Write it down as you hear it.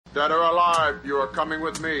Dead or alive, you are coming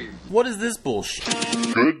with me. What is this bullshit?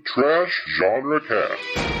 Good Trash Genre Cast.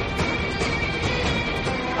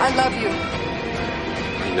 I love you.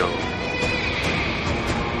 I know.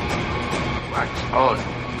 Wax on,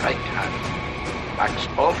 right hand. Wax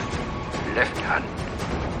off, left hand.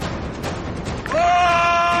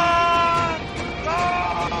 Run!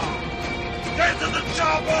 Run! Get to the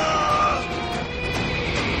chopper!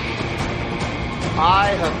 I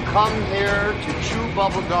have come here to chew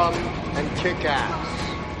bubblegum and kick ass.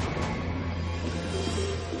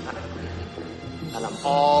 And I'm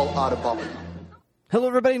all out of bubblegum. Hello,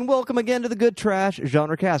 everybody, and welcome again to the Good Trash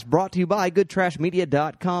Genre Cast, brought to you by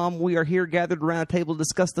GoodTrashMedia.com. We are here gathered around a table to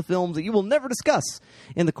discuss the films that you will never discuss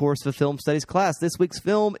in the course of a film studies class. This week's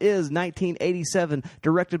film is 1987,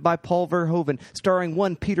 directed by Paul Verhoeven, starring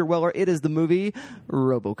one Peter Weller. It is the movie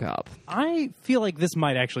RoboCop. I feel like this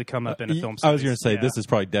might actually come up in a film studies. I was going to say, this is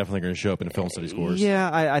probably definitely going to show up in a film studies course. Yeah,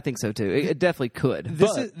 I think so, too. It definitely could.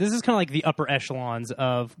 This is kind of like the upper echelons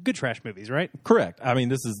of good trash movies, right? Correct. I mean,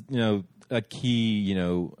 this is, a key,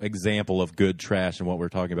 example of good trash and what we're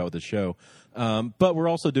talking about with the show. But we're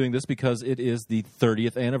also doing this because it is the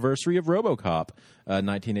 30th anniversary of RoboCop,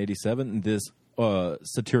 1987. This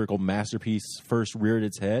satirical masterpiece first reared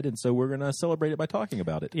its head, and so we're going to celebrate it by talking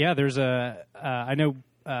about it. Yeah, there's I know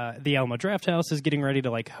the Alamo Drafthouse is getting ready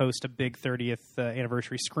to host a big 30th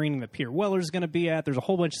anniversary screening that Peter Weller's going to be at. There's a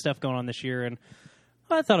whole bunch of stuff going on this year, and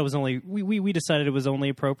I thought it was only we decided it was only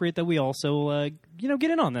appropriate that we also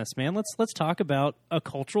get in on this, man. Let's talk about a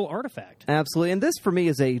cultural artifact. Absolutely, and this for me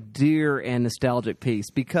is a dear and nostalgic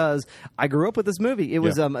piece because I grew up with this movie. It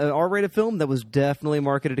was an R-rated film that was definitely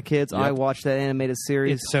marketed to kids. Yep. I watched that animated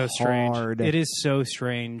series. It's so strange. It is so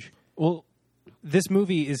strange. Well, this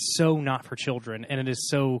movie is so not for children, and it is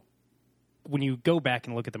so. When you go back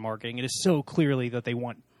and look at the marketing, it is so clearly that they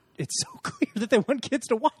want. It's so clear that they want kids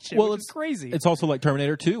to watch it, which is crazy. It's also like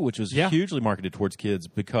Terminator 2, which was hugely marketed towards kids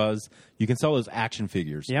because you can sell those action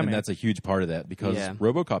figures, and that's a huge part of that because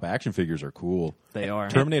RoboCop action figures are cool. They are.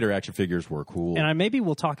 Terminator action figures were cool. And maybe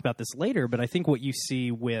we'll talk about this later, but I think what you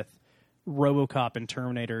see with RoboCop and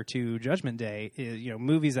Terminator 2 Judgment Day is,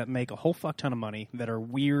 movies that make a whole fuck ton of money that are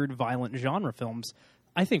weird, violent genre films.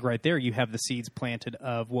 I think right there you have the seeds planted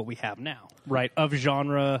of what we have now, right? Of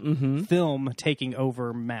genre film taking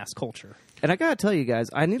over mass culture. And I gotta tell you guys,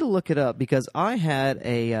 I need to look it up because I had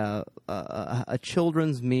a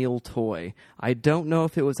children's meal toy. I don't know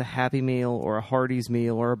if it was a Happy Meal or a Hardee's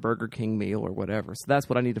meal or a Burger King meal or whatever. So that's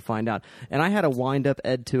what I need to find out. And I had a wind-up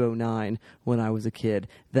Ed 209 when I was a kid.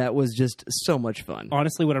 That was just so much fun.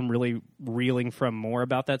 Honestly, what I'm really reeling from more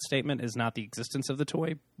about that statement is not the existence of the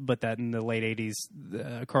toy, but that in the late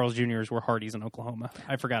 80s, Carl's Jr.'s were Hardee's in Oklahoma.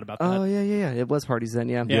 I forgot about that. Oh, yeah. It was Hardee's then,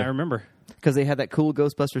 yeah. Yeah, I remember. Because they had that cool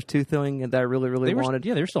Ghostbusters 2 thing that I really wanted.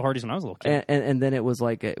 Yeah, they were still Hardee's when I was a little kid. And then it was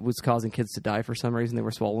like it was causing kids to die for some reason. They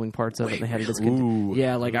were swallowing parts of it. And they had to discontinue.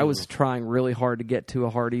 I was trying really hard to get to a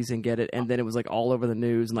Hardee's and get it, and then it was all over the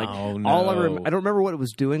news. And I don't remember what it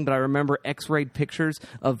was doing, but I remember X-rayed pictures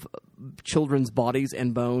of children's bodies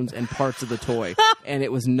and bones and parts of the toy, and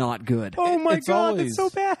it was not good. Oh my God, it's so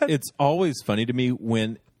bad. It's always funny to me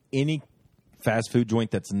when any fast food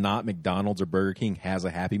joint that's not McDonald's or Burger King has a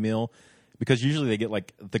Happy Meal. Because usually they get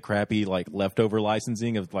the crappy leftover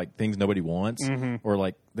licensing of things nobody wants,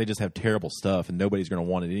 or they just have terrible stuff and nobody's going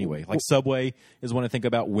to want it anyway. Subway is one I think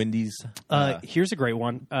about. Wendy's. Here's a great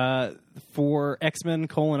one for X-Men: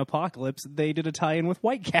 Apocalypse. They did a tie-in with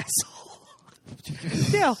White Castle.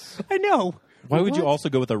 Yeah, I know. Why would you also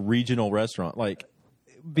go with a regional restaurant?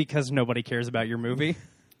 Because nobody cares about your movie.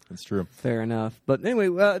 That's true. Fair enough. But anyway,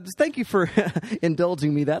 just thank you for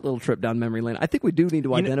indulging me that little trip down memory lane. I think we do need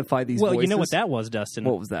to identify these voices. Well, you know what that was, Dustin?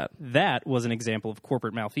 What was that? That was an example of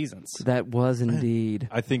corporate malfeasance. That was indeed.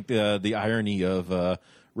 I think the irony of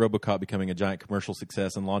RoboCop becoming a giant commercial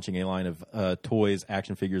success and launching a line of toys,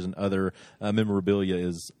 action figures, and other memorabilia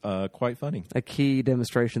is quite funny. A key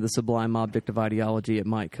demonstration of the sublime object of ideology. It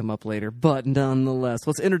might come up later, but nonetheless,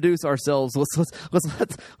 let's introduce ourselves. Let's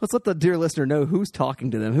let the dear listener know who's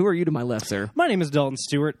talking to them. Who are you to my left, sir? My name is Dalton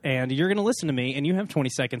Stewart, and you're going to listen to me, and you have 20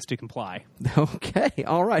 seconds to comply. Okay,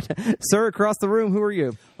 all right, sir. Across the room, who are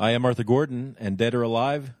you? I am Arthur Gordon, and dead or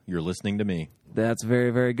alive, you're listening to me. That's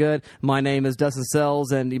very, very good. My name is Dustin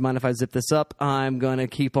Sells, and you mind if I zip this up? I'm going to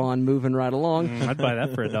keep on moving right along. I'd buy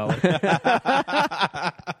that for $1.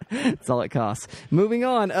 That's all it costs. Moving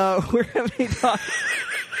on, we're going to be talking...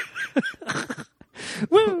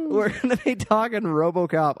 Woo! We're going to be talking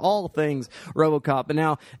RoboCop, all things RoboCop. But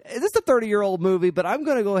now, this is a 30-year-old movie, but I'm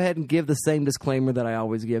going to go ahead and give the same disclaimer that I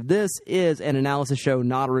always give. This is an analysis show,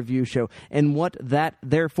 not a review show. And what that,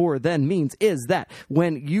 therefore, then means is that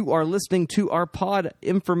when you are listening to our pod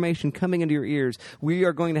information coming into your ears, we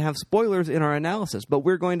are going to have spoilers in our analysis, but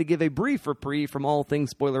we're going to give a brief reprieve from all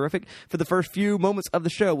things spoilerific. For the first few moments of the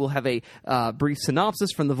show, we'll have a brief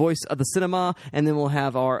synopsis from the voice of the cinema, and then we'll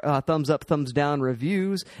have our thumbs up, thumbs down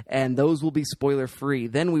reviews, and those will be spoiler-free.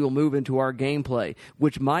 Then we will move into our gameplay,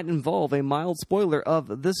 which might involve a mild spoiler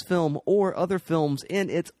of this film or other films in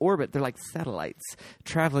its orbit. They're like satellites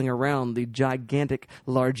traveling around the gigantic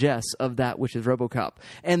largesse of that which is RoboCop.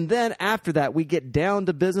 And then after that, we get down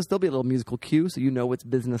to business. There'll be a little musical cue, so you know it's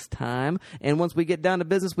business time. And once we get down to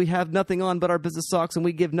business, we have nothing on but our business socks, and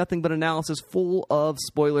we give nothing but analysis full of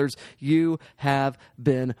spoilers. You have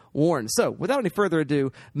been warned. So, without any further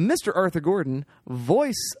ado, Mr. Arthur Gordon,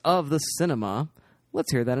 voice of the cinema.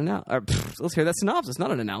 Let's hear that let's hear that synopsis.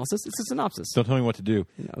 Not an analysis; it's a synopsis. Don't tell me what to do.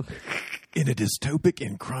 No. In a dystopic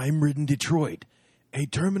and crime-ridden Detroit, a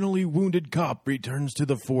terminally wounded cop returns to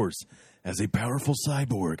the force as a powerful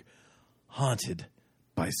cyborg, haunted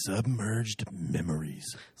by submerged memories.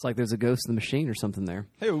 It's like there's a ghost in the machine or something there.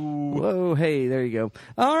 Hey, whoa, hey, there you go.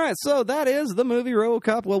 All right, so that is the movie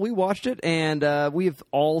RoboCop. Well, we watched it, and we've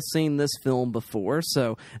all seen this film before.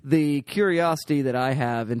 So the curiosity that I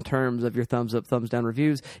have in terms of your thumbs up, thumbs down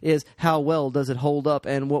reviews is how well does it hold up,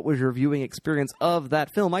 and what was your viewing experience of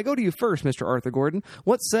that film? I go to you first, Mr. Arthur Gordon.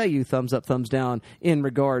 What say you, thumbs up, thumbs down, in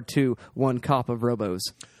regard to One Cop of Robos?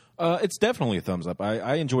 It's definitely a thumbs up.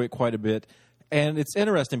 I enjoy it quite a bit. And it's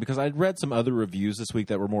interesting because I'd read some other reviews this week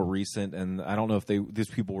that were more recent, and I don't know if these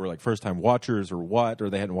people were like first-time watchers or what, or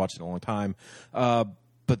they hadn't watched it in a long time.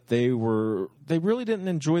 But they really didn't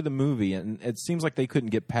enjoy the movie, and it seems like they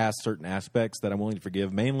couldn't get past certain aspects that I'm willing to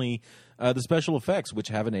forgive, mainly the special effects, which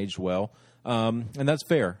haven't aged well. And that's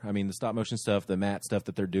fair. I mean, the stop-motion stuff, the matte stuff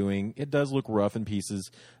that they're doing, it does look rough in pieces.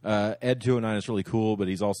 Ed 209 is really cool, but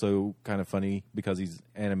he's also kind of funny because he's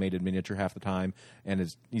animated miniature half the time, and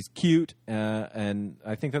he's cute, and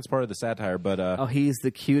I think that's part of the satire. But he's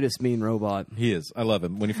the cutest mean robot. He is. I love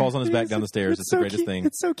him. When he falls on his back down the stairs, it's the greatest cute. thing.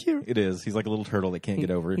 It's so cute. It is. He's like a little turtle that can't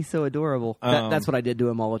get over it. He's so adorable. That's what I did to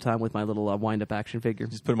him all the time with my little wind-up action figure.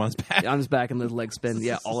 Just put him on his back. On his back and let his legs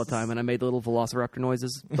spin, all the time. And I made the little velociraptor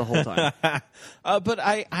noises the whole time. But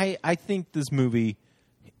I think this movie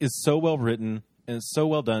is so well written and it's so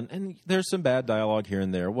well done. And there's some bad dialogue here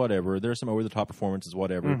and there, whatever. There's some over-the-top performances,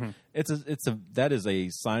 whatever. Mm-hmm. That is a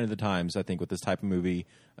sign of the times, I think, with this type of movie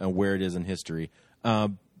and where it is in history.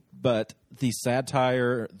 But the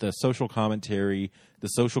satire, the social commentary, the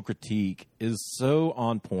social critique is so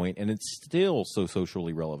on point, and it's still so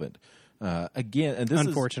socially relevant. Again, and this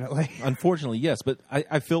unfortunately, yes. But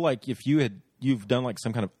I feel like if you've done like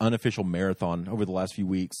some kind of unofficial marathon over the last few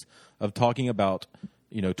weeks of talking about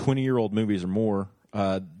 20-year-old movies or more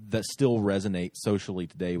that still resonate socially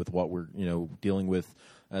today with what we're dealing with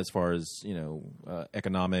as far as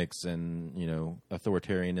economics and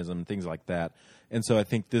authoritarianism, things like that. And so I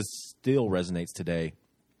think this still resonates today.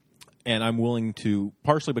 And I'm willing to,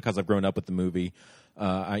 partially because I've grown up with the movie,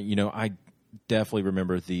 I definitely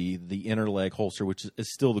remember the inner leg holster, which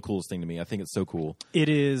is still the coolest thing to me. I think it's so cool. It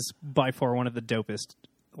is by far one of the dopest,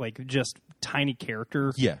 like, just tiny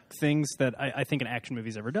character things that I think an action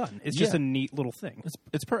movie's ever done. It's just a neat little thing.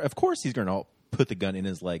 Of course he's going to put the gun in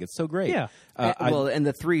his leg. It's so great. Yeah. And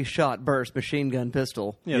the 3-shot burst machine gun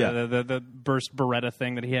pistol. Yeah. The burst Beretta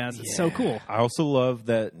thing that he has. It's so cool. I also love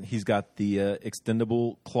that he's got the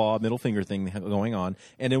extendable claw middle finger thing going on.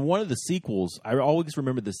 And in one of the sequels, I always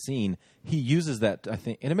remember the scene. He uses that, I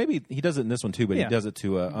think, and maybe he does it in this one too, but he does it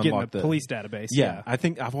to unlock the police database. Yeah. I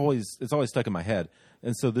think it's always stuck in my head.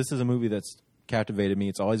 And so this is a movie that's captivated me.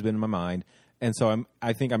 It's always been in my mind. And so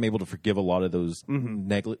I think I'm able to forgive a lot of those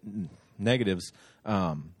negatives.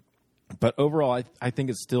 But overall, I think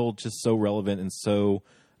it's still just so relevant and so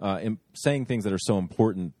saying things that are so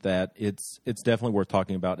important that it's definitely worth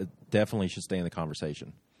talking about. It definitely should stay in the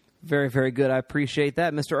conversation. Very, very good. I appreciate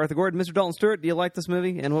that. Mr. Arthur Gordon, Mr. Dalton Stewart, do you like this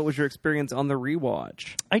movie? And what was your experience on the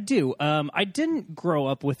rewatch? I do. I didn't grow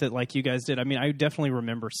up with it like you guys did. I mean, I definitely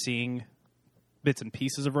remember seeing bits and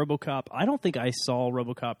pieces of RoboCop. I don't think I saw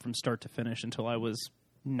RoboCop from start to finish until I was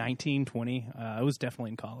 19, 20. I was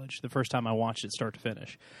definitely in college the first time I watched it start to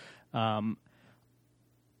finish.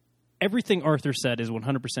 Everything Arthur said is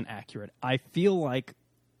 100% accurate. I feel like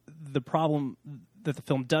the problem that the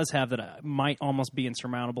film does have that might almost be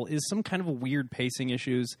insurmountable is some kind of weird pacing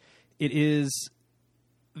issues. It is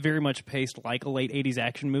very much paced like a late 80s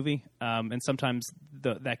action movie, and sometimes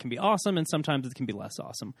that can be awesome, and sometimes it can be less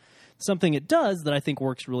awesome. Something it does that I think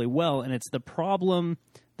works really well, and it's the problem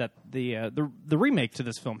that the remake to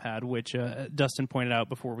this film had, which Dustin pointed out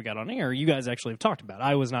before we got on air. You guys actually have talked about.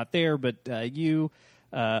 I was not there, but you,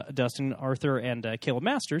 Dustin, Arthur, and Caleb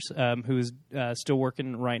Masters, who's still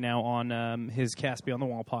working right now on his Cast Beyond the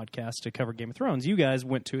Wall podcast to cover Game of Thrones, you guys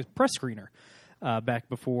went to a press screener. Back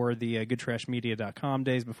before the goodtrashmedia.com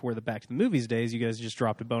days, before the Back to the Movies days, you guys just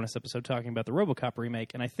dropped a bonus episode talking about the RoboCop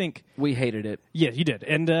remake, and I think... We hated it. Yeah, you did.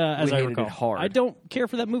 And as I recall, it hard. I don't care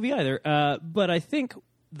for that movie either, but I think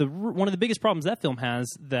one of the biggest problems that film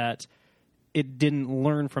has that it didn't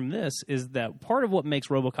learn from this is that part of what makes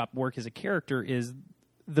RoboCop work as a character is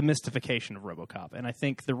the mystification of RoboCop, and I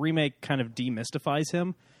think the remake kind of demystifies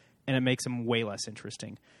him, and it makes him way less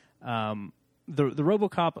interesting. The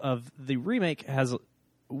RoboCop of the remake has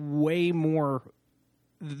way more...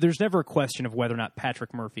 There's never a question of whether or not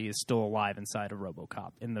Patrick Murphy is still alive inside of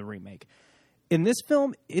RoboCop in the remake. In this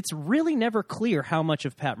film, it's really never clear how much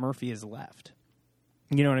of Pat Murphy is left.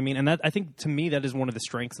 You know what I mean? And that, I think, to me, that is one of the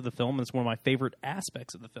strengths of the film. It's one of my favorite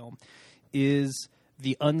aspects of the film, is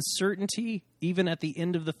the uncertainty, even at the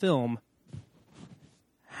end of the film,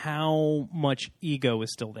 how much ego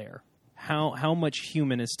is still there. How much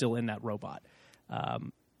human is still in that robot.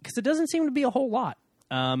 Because it doesn't seem to be a whole lot.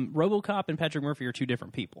 RoboCop and Patrick Murphy are two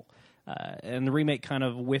different people. And the remake kind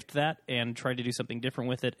of whiffed that and tried to do something different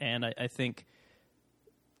with it. And I think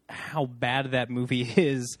how bad that movie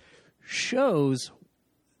is shows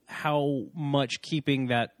how much keeping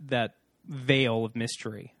that veil of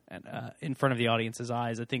mystery in front of the audience's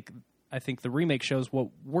eyes. I think the remake shows what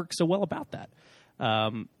works so well about that.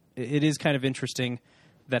 It is kind of interesting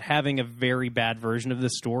that having a very bad version of the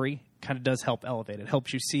story kind of does help elevate it.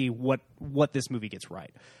 Helps you see what this movie gets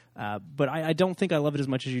right. But I don't think I love it as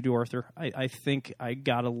much as you do, Arthur. I think I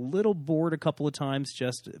got a little bored a couple of times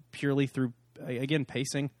just purely through, again,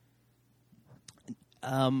 pacing.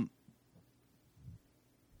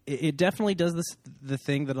 It definitely does the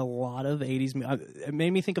thing that a lot of 80s... It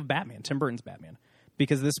made me think of Batman, Tim Burton's Batman.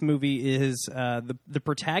 Because this movie is... the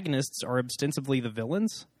protagonists are ostensibly the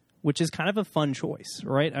villains, which is kind of a fun choice,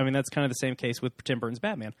 right? I mean, that's kind of the same case with Tim Burton's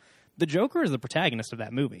Batman. The Joker is the protagonist of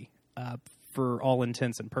that movie, for all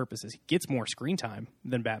intents and purposes. He gets more screen time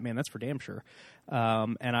than Batman, that's for damn sure.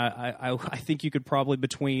 And I think you could probably,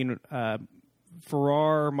 between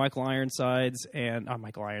Farrar, Michael Ironsides, and...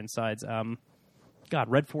 Michael Ironsides...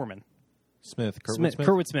 Red Foreman.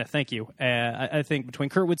 Kurtwood Smith, thank you. I think between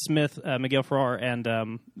Kurtwood Smith, Miguel Ferrer,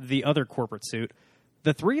 and the other corporate suit,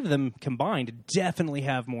 the three of them combined definitely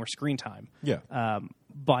have more screen time. Yeah.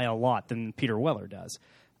 By a lot than Peter Weller does.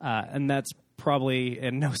 And that's probably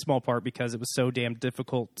in no small part because it was so damn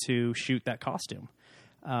difficult to shoot that costume.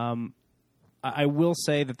 I will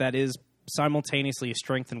say that is simultaneously a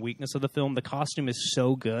strength and weakness of the film. The costume is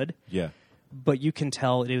so good. Yeah. But you can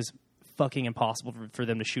tell it is fucking impossible for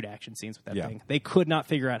them to shoot action scenes with that thing. They could not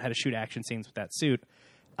figure out how to shoot action scenes with that suit.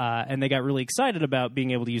 And they got really excited about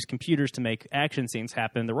being able to use computers to make action scenes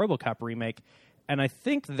happen in the RoboCop remake. And I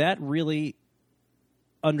think that really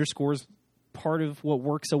underscores part of what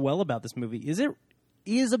works so well about this movie. Is it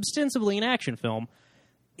is ostensibly an action film.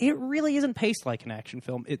 It really isn't paced like an action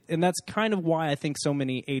film. And that's kind of why I think so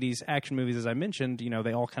many 80s action movies, as I mentioned,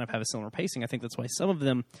 they all kind of have a similar pacing. I think that's why some of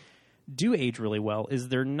them do age really well, is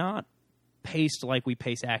they're not paced like we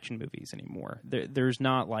pace action movies anymore. There's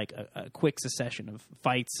not like a quick succession of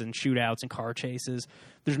fights and shootouts and car chases.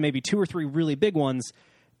 There's maybe two or three really big ones,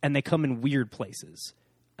 and they come in weird places.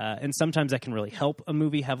 And sometimes that can really help a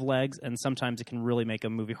movie have legs, and sometimes it can really make a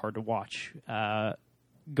movie hard to watch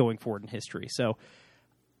going forward in history. So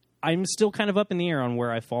I'm still kind of up in the air on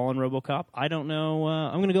where I fall on RoboCop. I don't know.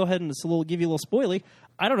 I'm going to go ahead and give you a little spoilie.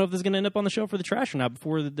 I don't know if this is going to end up on the show for the trash or not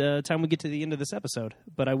before the time we get to the end of this episode.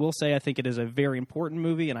 But I will say I think it is a very important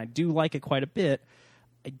movie, and I do like it quite a bit.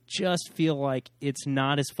 I just feel like it's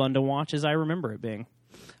not as fun to watch as I remember it being.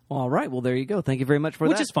 All right. Well, there you go. Thank you very much for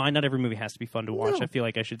that. Which is fine. Not every movie has to be fun to watch, I feel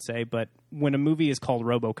like I should say. But when a movie is called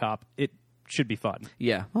RoboCop, it should be fun.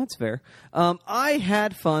 Yeah, that's fair. I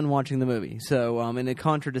had fun watching the movie. So in a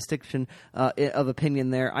contradistinction of opinion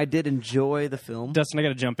there, I did enjoy the film. Dustin, I got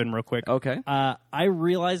to jump in real quick. Okay. I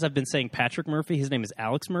realize I've been saying Patrick Murphy. His name is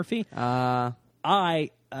Alex Murphy. I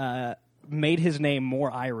made his name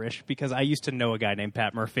more Irish because I used to know a guy named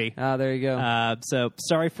Pat Murphy. There you go. So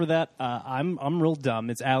sorry for that. I'm real dumb.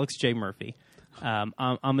 It's Alex J. Murphy. I'm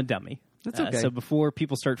a dummy. That's okay. So before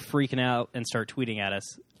people start freaking out and start tweeting at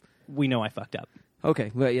us, we know I fucked up.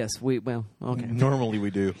 Okay, well, yes, okay. Normally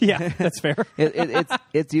we do. Yeah, that's fair.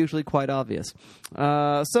 It's usually quite obvious.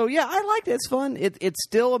 So yeah, I liked it. It's fun. It's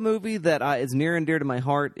still a movie that is near and dear to my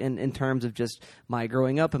heart in terms of just my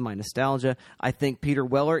growing up and my nostalgia. I think Peter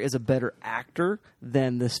Weller is a better actor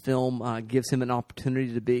than this film gives him an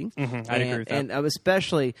opportunity to be. Mm-hmm, I agree with that. And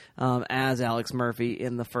especially as Alex Murphy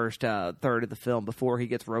in the first third of the film before he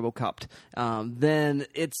gets RoboCopped, then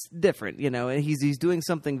it's different. And he's doing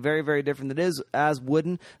something very, very different that is as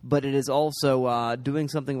wooden, but it is also doing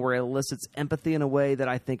something where it elicits empathy in a way that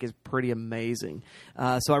I think is pretty amazing.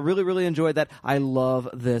 So I really, really enjoyed that. I love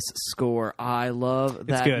this score. I love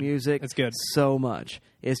that music. It's good. So much.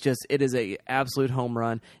 It is a absolute home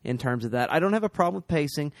run in terms of that. I don't have a problem with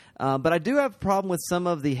pacing, but I do have a problem with some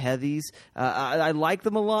of the heavies. I like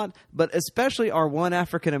them a lot, but especially our one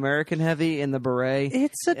African American heavy in the beret.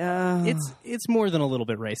 It's more than a little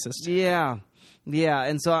bit racist. Yeah,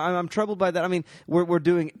 and so I'm troubled by that. I mean, we're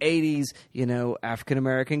doing 80s, African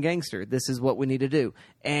American gangster. This is what we need to do,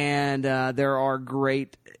 and there are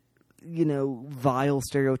great, vile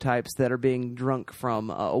stereotypes that are being drunk from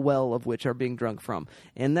a well of which are being drunk from,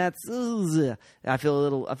 and that's I feel a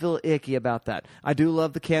little icky about that. I do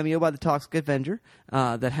love the cameo by the Toxic Avenger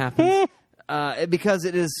that happens. Because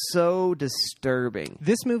it is so disturbing.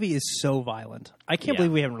 This movie is so violent. I can't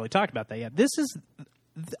believe we haven't really talked about that yet. This is.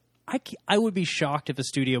 I would be shocked if a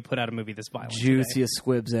studio put out a movie this violent. Juiciest today.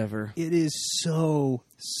 squibs ever. It is so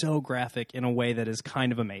graphic in a way that is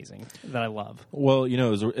kind of amazing that I love. Well, it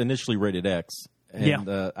was initially rated X, and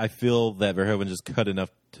I feel that Verhoeven just cut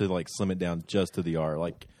enough to slim it down just to the R,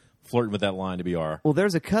 flirting with that line to be R. Well,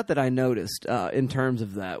 there's a cut that I noticed in terms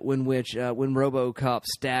of that when RoboCop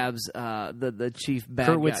stabs the chief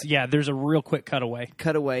bad guy. Yeah, there's a real quick cutaway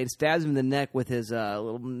And stabs him in the neck with his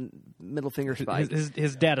little middle finger spike.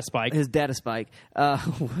 His data spike. His data spike.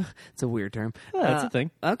 It's a weird term. That's a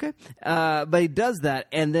thing. Okay. But he does that,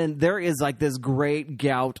 and then there is this great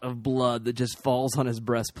gout of blood that just falls on his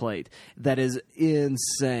breastplate. That is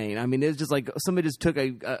insane. I mean, it's just like somebody just took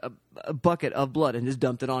a bucket of blood and just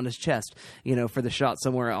dumped it on his chest, for the shot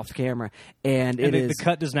somewhere off camera. And the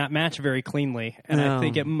cut does not match very cleanly. And I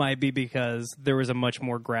think it might be because there was a much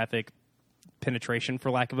more graphic penetration,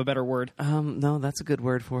 for lack of a better word. No, that's a good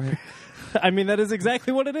word for it. I mean, that is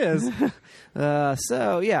exactly what it is.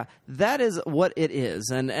 So, yeah, that is what it is.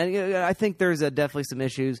 And I think there's definitely some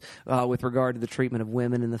issues with regard to the treatment of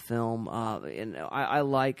women in the film. And I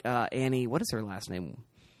like Annie, what is her last name?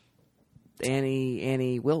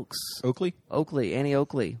 Annie Wilkes. Annie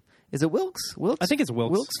Oakley. Is it Wilkes? I think it's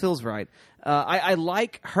Wilkes. Wilkes feels right. I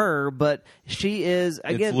like her, but she is,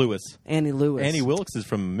 again... It's Lewis. Annie Lewis. Annie Wilkes is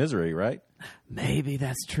from Misery, right? Maybe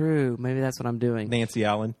that's true. Maybe that's what I'm doing. Nancy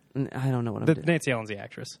Allen. I don't know what I'm doing. Nancy Allen's the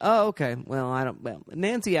actress. Oh, okay. Well,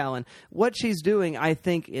 Nancy Allen, what she's doing, I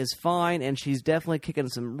think, is fine, and she's definitely kicking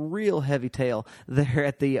some real heavy tail there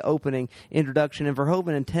at the opening introduction. And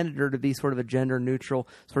Verhoeven intended her to be sort of a gender-neutral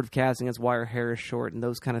sort of casting. That's why her hair is short and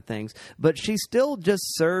those kind of things. But she still just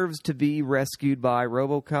serves to be rescued by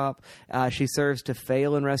RoboCop. She serves to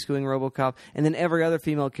fail in rescuing RoboCop. And then every other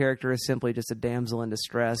female character is simply just a damsel in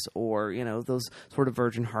distress or, those sort of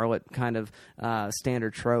virgin harlot kind of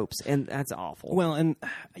standard tropes. And that's awful. Well, and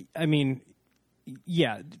I mean,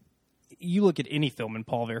 yeah, you look at any film in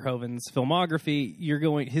Paul Verhoeven's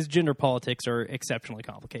filmography, his gender politics are exceptionally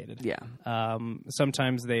complicated. Yeah.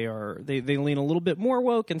 Sometimes they lean a little bit more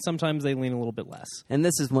woke, and sometimes they lean a little bit less. And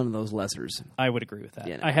this is one of those lessers. I would agree with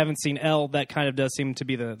that. I haven't seen Elle. That kind of does seem to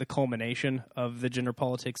be the culmination of the gender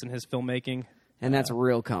politics in his filmmaking. And that's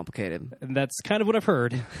real complicated. And that's kind of what I've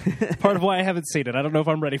heard. Part of why I haven't seen it. I don't know if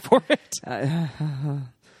I'm ready for it.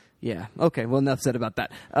 Yeah. Okay. Well, enough said about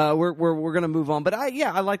that. We're going to move on. But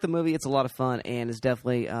I like the movie. It's a lot of fun, and it's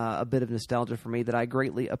definitely a bit of nostalgia for me that I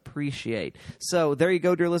greatly appreciate. So there you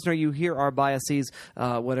go, dear listener. You hear our biases,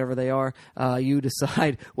 whatever they are. You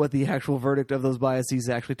decide what the actual verdict of those biases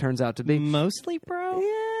actually turns out to be. Mostly, bro.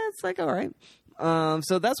 Yeah, it's like, all right.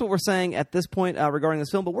 So that's what we're saying at this point regarding this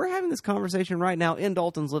film. But we're having this conversation right now in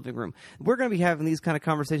Dalton's living room. We're going to be having these kind of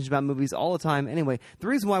conversations about movies all the time anyway. The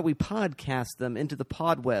reason why we podcast them into the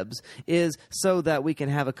podwebs is so that we can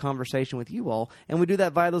have a conversation with you all. And we do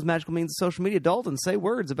that via those magical means of social media. Dalton, say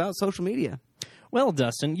words about social media. Well,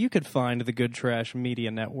 Dustin, you could find the Good Trash Media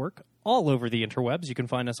Network all over the interwebs. You can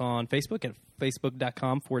find us on Facebook at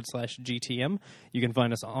facebook.com/GTM. You can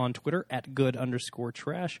find us on Twitter at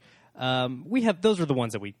good_trash. Those are the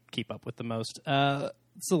ones that we keep up with the most.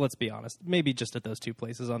 So let's be honest, maybe just at those two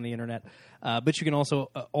places on the internet. But you can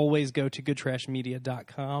also always go to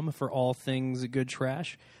goodtrashmedia.com for all things Good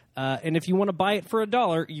Trash. And if you want to buy it for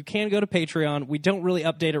 $1, you can go to Patreon. We don't really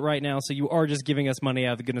update it right now, so you are just giving us money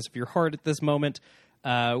out of the goodness of your heart at this moment.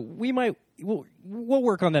 We'll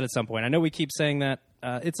work on that at some point. I know we keep saying that.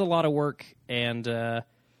 It's a lot of work, and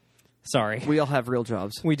sorry. We all have real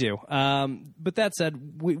jobs. We do. But that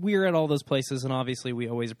said, we are at all those places, and obviously we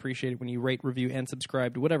always appreciate it when you rate, review, and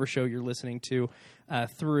subscribe to whatever show you're listening to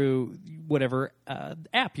through whatever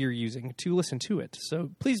app you're using to listen to it. So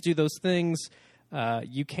please do those things.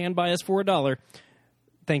 You can buy us for $1.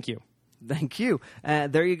 Thank you. Thank you.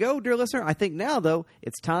 There you go, dear listener. I think now, though,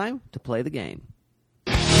 it's time to play the game.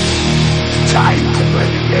 Time to play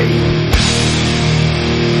the game.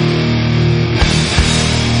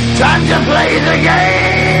 Time to play the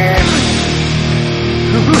game!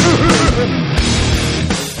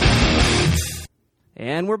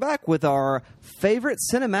 And we're back with our favorite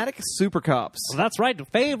cinematic super cops. Well, that's right.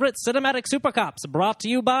 Favorite cinematic super cops brought to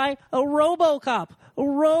you by a RoboCop.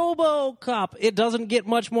 RoboCop. It doesn't get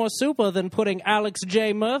much more super than putting Alex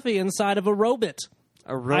J. Murphy inside of a robot.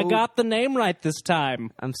 I got the name right this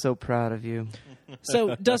time. I'm so proud of you.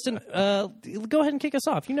 So, Dustin, go ahead and kick us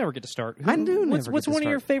off. You never get to start. I do never What's one of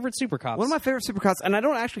your favorite super cops? One of my favorite super cops, and I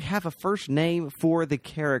don't actually have a first name for the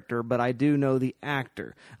character, but I do know the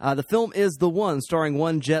actor. The film is The One, starring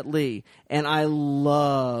one Jet Li, and I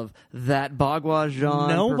love that Bagua Jean.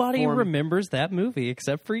 Nobody remembers that movie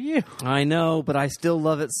except for you. I know, but I still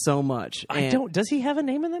love it so much. I don't. Does he have a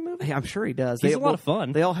name in that movie? I'm sure he does. He's a lot of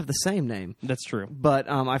fun. They all have the same name. That's true.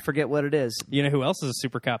 But I forget what it is. You know who else is a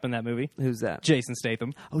super cop in that movie? Who's that? Jason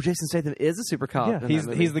Statham. Oh, Jason Statham is a super cop. Yeah,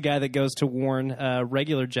 he's the guy that goes to warn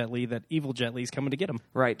regular Jet Li that evil Jet Li's coming to get him.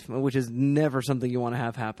 Right, which is never something you want to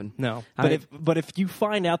have happen. No, but if you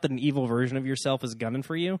find out that an evil version of yourself is gunning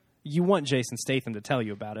for you, you want Jason Statham to tell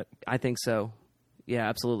you about it. I think so. Yeah,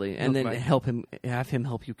 absolutely, and then have him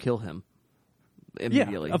help you kill him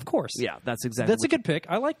immediately. Yeah, of course. Yeah, that's exactly. That's a good pick.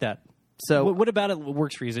 I like that. So, what about it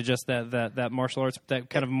works for you? Is it just that martial arts,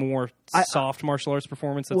 that kind of more soft martial arts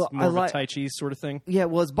performance that's more of a Tai Chi sort of thing? Yeah,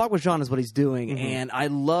 well, it's Bagua Jean is what he's doing, and I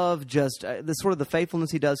love just the sort of the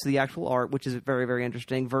faithfulness he does to the actual art, which is very, very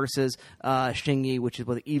interesting, versus Xing Yi, which is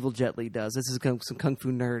what the evil Jet Li does. This is some kung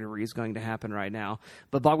fu nerdery is going to happen right now.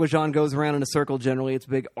 But Bagua Jean goes around in a circle generally. It's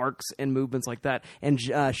big arcs and movements like that, and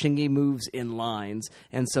Xing Yi moves in lines.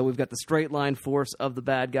 And so we've got the straight line force of the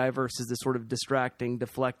bad guy versus the sort of distracting,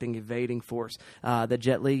 deflecting, evading force that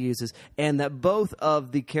Jet Li uses, and that both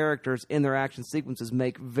of the characters in their action sequences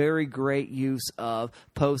make very great use of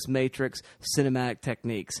post-Matrix cinematic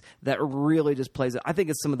techniques that really just plays it. I think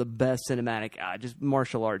it's some of the best cinematic just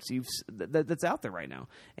martial arts that's out there right now,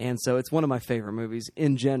 and so it's one of my favorite movies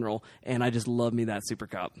in general, and I just love me that Super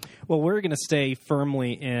Cop. Well, we're going to stay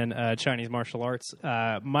firmly in Chinese martial arts.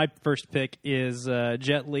 My first pick is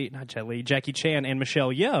Jackie Chan and Michelle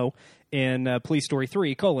Yeoh in Police Story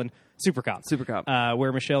 3, Super Cop. Super Cop.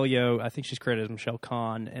 Where Michelle Yeoh, I think she's credited as Michelle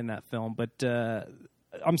Khan in that film, but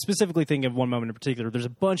I'm specifically thinking of one moment in particular. There's a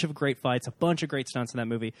bunch of great fights, a bunch of great stunts in that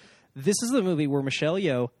movie. This is the movie where Michelle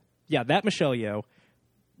Yeoh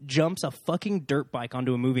jumps a fucking dirt bike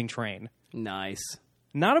onto a moving train. Nice.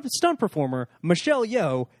 Not a stunt performer. Michelle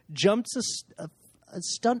Yeoh jumps a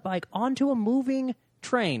stunt bike onto a moving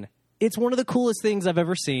train. It's one of the coolest things I've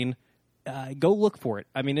ever seen. Go look for it.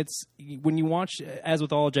 I mean, it's when you watch, as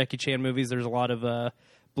with all Jackie Chan movies, there's a lot of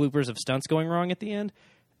bloopers of stunts going wrong at the end.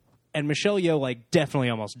 And Michelle Yeoh, definitely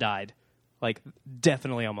almost died.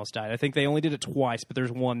 Definitely almost died. I think they only did it twice, but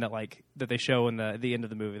there's one that they show in the end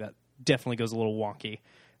of the movie that definitely goes a little wonky.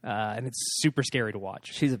 And it's super scary to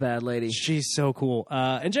watch. She's a bad lady. She's so cool.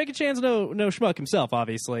 And Jackie Chan's no schmuck himself,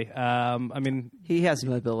 obviously. He has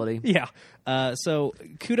some ability. Yeah. So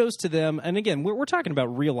kudos to them. And again, we're talking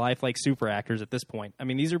about real life, super actors at this point. I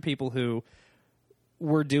mean, these are people who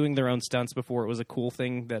were doing their own stunts before it was a cool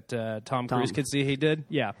thing that Tom Cruise could see he did.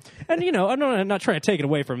 Yeah. And, I'm not trying to take it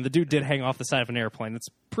away from him. The dude did hang off the side of an airplane. That's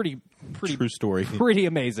pretty true story. Pretty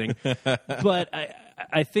amazing. But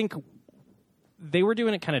I think they were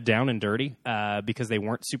doing it kind of down and dirty because they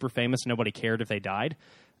weren't super famous. Nobody cared if they died.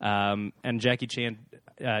 And Jackie Chan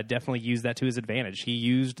definitely used that to his advantage. He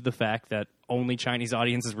used the fact that only Chinese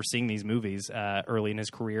audiences were seeing these movies early in his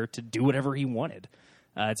career to do whatever he wanted.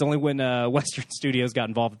 It's only when Western studios got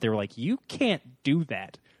involved that they were like, you can't do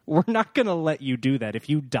that. We're not going to let you do that. If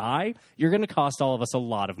you die, you're going to cost all of us a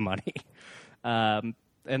lot of money.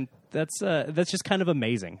 And that's just kind of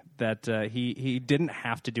amazing that he didn't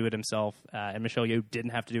have to do it himself, and Michelle Yeoh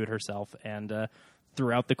didn't have to do it herself, and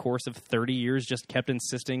throughout the course of 30 years, just kept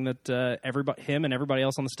insisting that him and everybody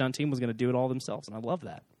else on the stunt team was going to do it all themselves, and I love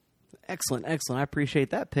that. Excellent, excellent. I appreciate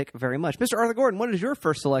that pick very much. Mr. Arthur Gordon, what is your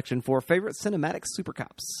first selection for favorite cinematic super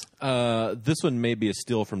cops? This one may be a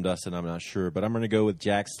steal from Dustin, I'm not sure, but I'm going to go with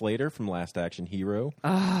Jack Slater from Last Action Hero.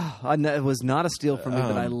 It was not a steal for me,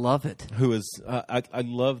 but I love it. Who is, I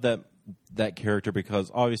love that character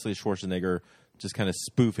because obviously Schwarzenegger just kind of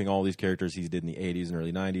spoofing all these characters he did in the 80s and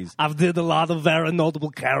early 90s. I've did a lot of very notable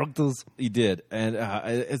characters. He did, and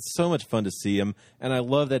it's so much fun to see him. And I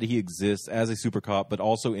love that he exists as a super cop, but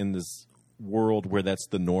also in this world where that's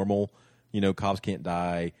the normal. You know, cops can't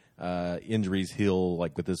die, injuries heal,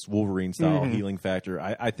 like with this Wolverine-style healing factor.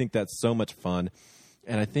 I think that's so much fun.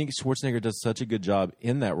 And I think Schwarzenegger does such a good job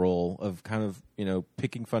in that role of kind of, you know,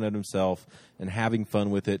 picking fun at himself and having fun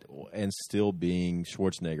with it and still being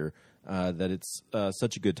Schwarzenegger. That it's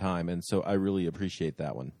such a good time, and so I really appreciate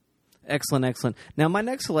that one. Excellent, excellent. Now, my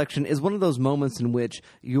next selection is one of those moments in which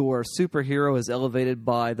your superhero is elevated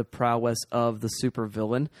by the prowess of the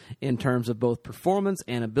supervillain in terms of both performance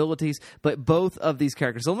and abilities, but both of these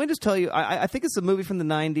characters. So let me just tell you, I think it's a movie from the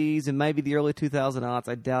 90s and maybe the early 2000s.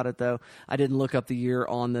 I doubt it, though. I didn't look up the year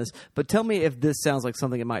on this. But tell me if this sounds like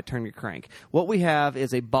something that might turn your crank. What we have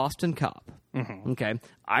is a Boston cop. Okay,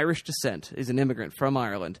 Irish descent. He's an immigrant from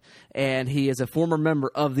Ireland, and he is a former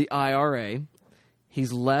member of the IRA.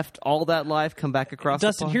 He's left all that life, come back across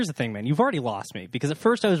Dustin, the pond. Here's the thing, man. You've already lost me, because at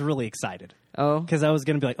first I was really excited. Oh? Because I was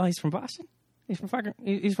going to be like, oh, he's from Boston? He's from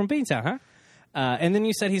Beantown, huh? And then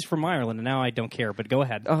you said he's from Ireland, and now I don't care, but go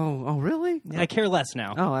ahead. Oh, really? I care less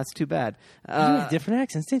now. Oh, that's too bad. You had different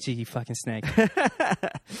accents, didn't you, you fucking snake?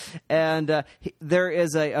 And there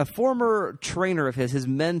is a former trainer of his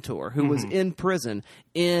mentor, who was in prison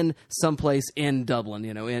in someplace in Dublin,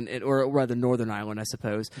 you know, or rather Northern Ireland, I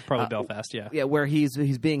suppose. Probably Belfast, yeah. Yeah, where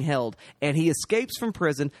he's being held. And he escapes from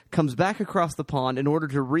prison, comes back across the pond in order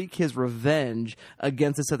to wreak his revenge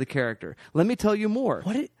against this other character. Let me tell you more.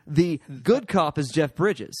 The good cop is Jeff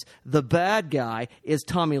Bridges. The bad guy is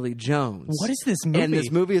Tommy Lee Jones. What is this movie? And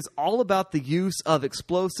this movie is all about the use of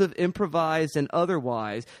explosive, improvised, and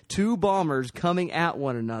otherwise two bombers coming at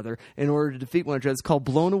one another in order to defeat one another. It's called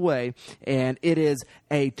Blown Away, and it is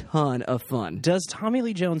a ton of fun. Does Tommy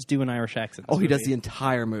Lee Jones do an Irish accent? Oh, he does the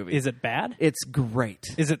entire movie. Is it bad? It's great.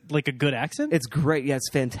 Is it like a good accent? It's great. Yeah, it's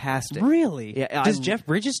fantastic. Really? Yeah. Does Jeff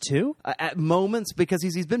Bridges too? At moments, because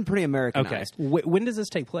he's been pretty Americanized. Okay. When does this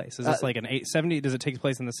take place? Is this like an 70? Does it take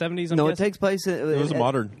place in the 70s? No, it takes place. It was a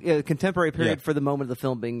modern, contemporary period for the moment of the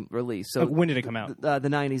film being released. So when did it come out? The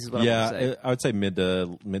 90s is what I would say. I would say mid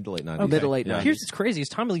to late 90s. Okay. Mid to late 90s. Here's what's crazy: is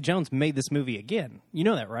Tommy Lee Jones made this movie again. You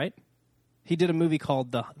know that, right? He did a movie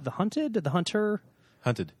called The Hunted,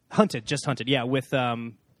 Just Hunted. Yeah, with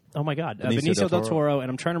oh my God, Benicio del Toro, and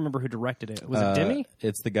I'm trying to remember who directed it. Was it Demi?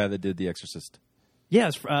 It's the guy that did The Exorcist. Yeah,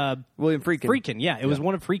 it's William Friedkin. It was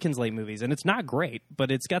one of Friedkin's late movies, and it's not great, but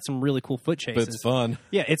it's got some really cool foot chases. But it's fun.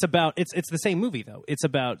 Yeah, it's the same movie though. It's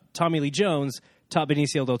about Tommy Lee Jones taught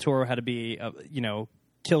Benicio del Toro how to be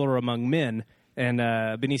killer among men, and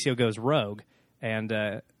Benicio goes rogue,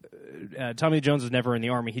 and Tommy Lee Jones was never in the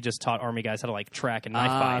army. He just taught army guys how to like track and knife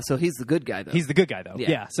fight. So he's the good guy, though. He's the good guy, though.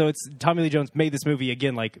 Yeah. So it's Tommy Lee Jones made this movie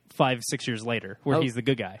again like 5-6 years later, where he's the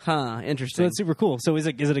good guy. Huh. Interesting. So it's super cool. So is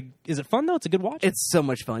it fun though? It's a good watch. It's so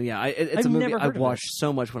much fun. Yeah. It's a movie I watched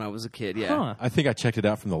so much when I was a kid. Yeah. Huh. I think I checked it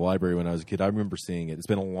out from the library when I was a kid. I remember seeing it. It's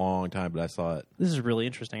been a long time, but I saw it. This is really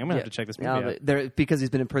interesting. I'm gonna have to check this movie out. Because he's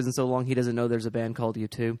been in prison so long, he doesn't know there's a band called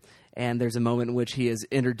U2. And there's a moment in which he is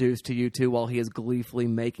introduced to U2 while he is gleefully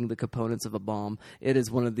making the components of a bomb. It is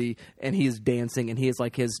and he is dancing, and he is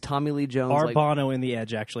like his Tommy Lee Jones. Are Bono and The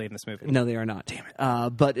Edge actually in this movie? No, they are not. Damn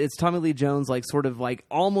it. But it's Tommy Lee Jones, like sort of like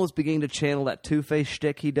almost beginning to channel that Two-Face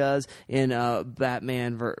shtick he does in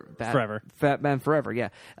Batman Forever. Batman Forever, yeah.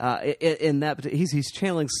 In that, he's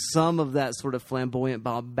channeling some of that sort of flamboyant,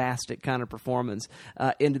 bombastic kind of performance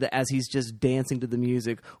into as he's just dancing to the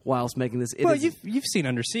music whilst making this. You've seen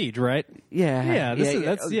Under Siege, right? Yeah.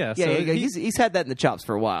 He's had that in the chops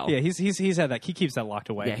for a while. Yeah, he's had that. He keeps that locked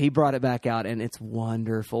away. Yeah, he brought it back out, and it's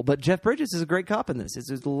wonderful. But Jeff Bridges is a great cop in this. It's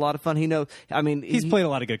a lot of fun. He's played a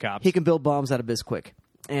lot of good cops. He can build bombs out of Bisquick,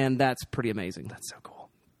 and that's pretty amazing. That's so cool.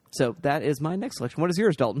 So that is my next selection. What is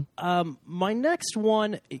yours, Dalton? My next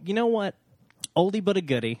one, you know what? Oldie but a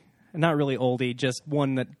goodie. Not really oldie, just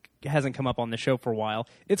one that hasn't come up on the show for a while.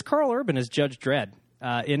 It's Carl Urban as Judge Dredd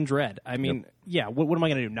in Dredd. I mean, what am I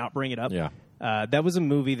going to do? Not bring it up? Yeah. That was a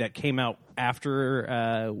movie that came out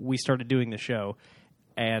after we started doing the show.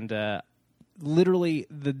 And literally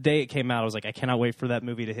the day it came out, I was like, I cannot wait for that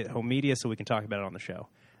movie to hit home media so we can talk about it on the show.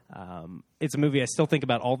 It's a movie I still think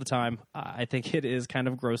about all the time. I think it is kind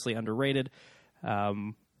of grossly underrated.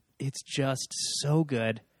 It's just so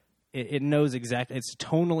good. It knows exactly. It's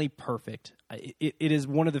tonally perfect. It is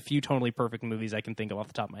one of the few tonally perfect movies I can think of off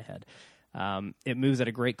the top of my head. It moves at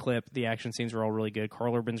a great clip. The action scenes are all really good.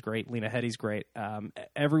 Carl Urban's great. Lena Headey's great.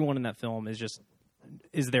 Everyone in that film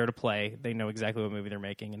is there to play. They know exactly what movie they're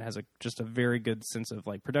making, and has just a very good sense of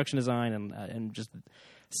like production design and just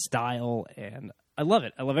style. And I love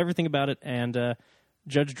it. I love everything about it. And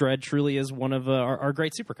Judge Dredd truly is one of our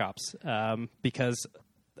great super cops, because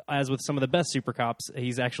as with some of the best super cops,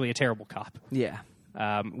 he's actually a terrible cop. Yeah.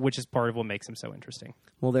 Which is part of what makes him so interesting.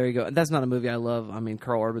 Well, there you go. That's not a movie I love. I mean,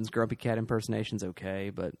 Carl Urban's Grumpy Cat impersonation's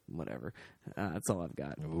okay, but whatever. That's all I've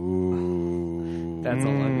got. Ooh. That's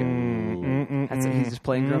all I've got. He's just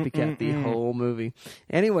playing Grumpy Cat the whole movie.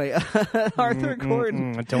 Anyway, Arthur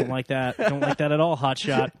Gordon. I don't like that. Don't like that at all,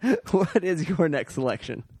 Hotshot. What is your next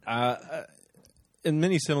selection? In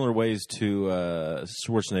many similar ways to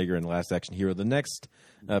Schwarzenegger in Last Action Hero, the next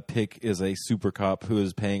pick is a super cop who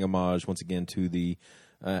is paying homage once again to the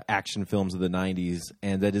action films of the 90s,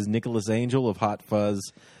 and that is Nicholas Angel of Hot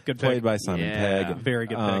Fuzz, played by Simon Pegg. Very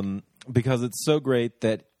good pick. Because it's so great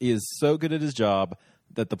that he is so good at his job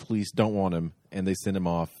that the police don't want him, and they send him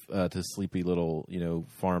off to sleepy little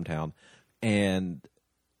farm town. And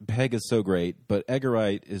Pegg is so great, but Edgar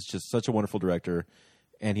Wright is just such a wonderful director,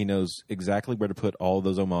 and he knows exactly where to put all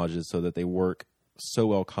those homages so that they work so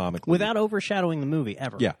well comically. Without overshadowing the movie,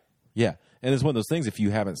 ever. Yeah. And it's one of those things, if you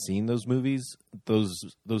haven't seen those movies, those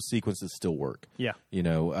sequences still work. Yeah.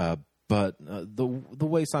 But the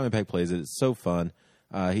way Simon Pegg plays it, it's so fun.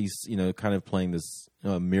 He's, kind of playing this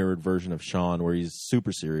mirrored version of Sean where he's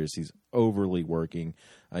super serious. He's overly working.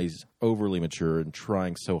 He's overly mature and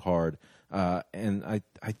trying so hard. And I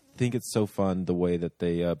think it's so fun the way that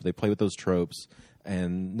they play with those tropes.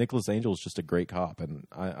 And Nicholas Angel is just a great cop, and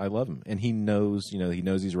I love him. And he knows, he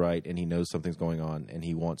knows he's right, and he knows something's going on, and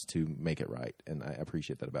he wants to make it right. And I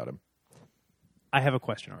appreciate that about him. I have a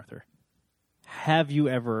question, Arthur. Have you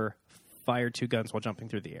ever fired two guns while jumping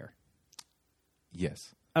through the air? Yes.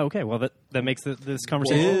 Okay, well, that makes this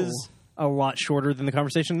conversation a lot shorter than the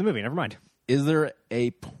conversation in the movie. Never mind. Is there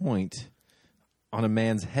a point on a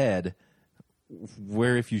man's head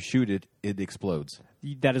where if you shoot it, it explodes?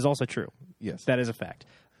 That is also true. Yes. That is a fact.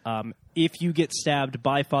 If you get stabbed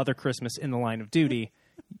by Father Christmas in the line of duty,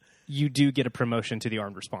 you do get a promotion to the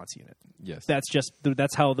armed response unit. Yes.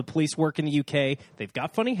 That's how the police work in the UK. They've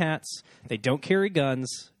got funny hats. They don't carry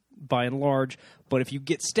guns, by and large. But if you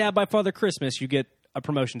get stabbed by Father Christmas, you get a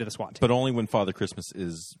promotion to the SWAT team. But only when Father Christmas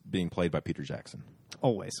is being played by Peter Jackson.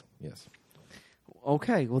 Always. Yes.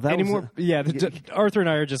 Okay, well, that Any was... more? Yeah, Arthur and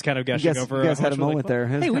I are just kind of gushing over... You guys had a moment there.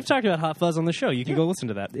 Hey, we've talked about Hot Fuzz on the show. You can go listen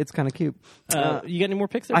to that. It's kind of cute. You got any more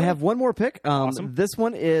picks there? I have one more pick. Awesome. This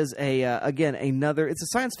one is, another... It's a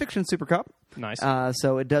science fiction super cop. Nice.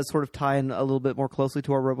 So it does sort of tie in a little bit more closely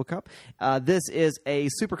to our RoboCop. This is a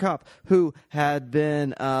super cop who had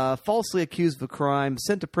been falsely accused of a crime,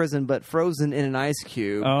 sent to prison, but frozen in an ice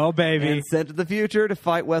cube. Oh, baby. And sent to the future to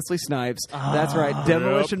fight Wesley Snipes. That's right.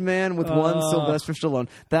 Demolition Man with one Sylvester Stallone.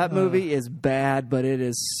 That movie is bad, but it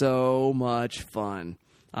is so much fun.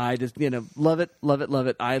 I just, love it, love it, love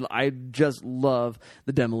it. I just love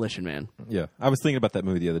the Demolition Man. Yeah. I was thinking about that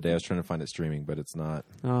movie the other day. I was trying to find it streaming, but it's not.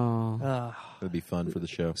 Oh. It would be fun for the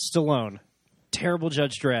show. Stallone. Terrible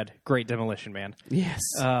Judge Dredd. Great Demolition Man. Yes.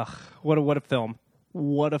 What a film.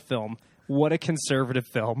 What a film. What a conservative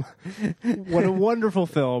film. What a wonderful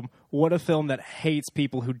film. What a film that hates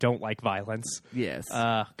people who don't like violence. Yes.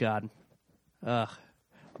 God.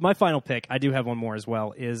 My final pick, I do have one more as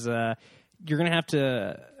well, is you're going to have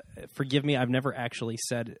to forgive me. I've never actually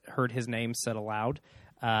heard his name said aloud,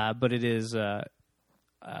 but it is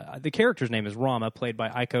the character's name is Rama, played by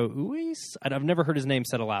Iko Uwais. I've never heard his name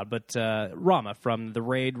said aloud, but Rama from The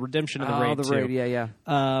Raid, Redemption of the Raid 2. Raid,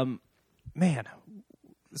 yeah. Man,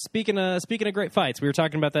 speaking of great fights, we were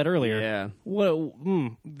talking about that earlier. Yeah.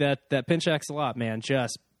 That pinch axolot, man,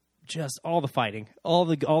 just all the fighting, all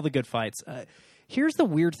the good fights. Here's the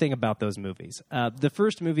weird thing about those movies. The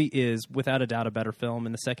first movie is, without a doubt, a better film,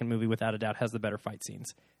 and the second movie, without a doubt, has the better fight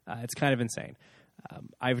scenes. It's kind of insane.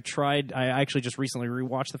 I actually just recently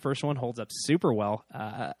rewatched the first one. Holds up super well.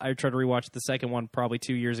 I tried to rewatch the second one probably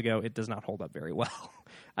 2 years ago. It does not hold up very well.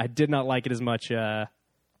 I did not like it as much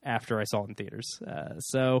after I saw it in theaters.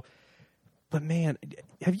 But man,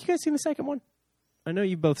 have you guys seen the second one? I know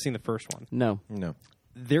you've both seen the first one. No.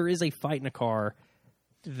 There is a fight in a car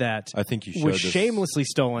that I think you was showed this. shamelessly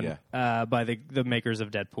stolen by the makers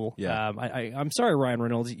of Deadpool. Yeah. I'm sorry, Ryan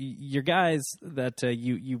Reynolds. Your guys that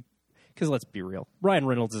you because let's be real, Ryan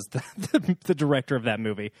Reynolds is the director of that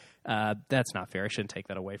movie. That's not fair. I shouldn't take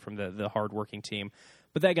that away from the hardworking team.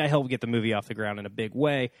 But that guy helped get the movie off the ground in a big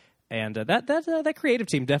way. And that creative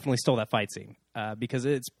team definitely stole that fight scene because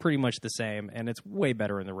it's pretty much the same, and it's way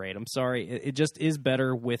better in the Raid. I'm sorry. It just is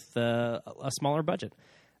better with a smaller budget.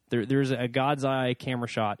 There's a God's eye camera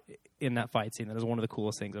shot in that fight scene that is one of the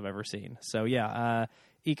coolest things I've ever seen. So, yeah,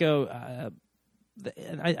 Iko,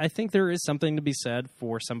 I think there is something to be said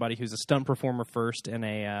for somebody who's a stunt performer first and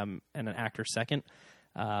an actor second.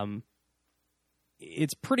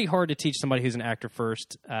 It's pretty hard to teach somebody who's an actor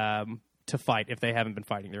first to fight if they haven't been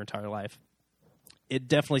fighting their entire life. It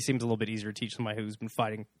definitely seems a little bit easier to teach somebody who's been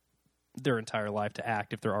fighting their entire life to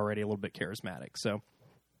act if they're already a little bit charismatic. So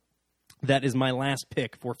that is my last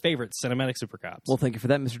pick for favorite cinematic super cops. Well, thank you for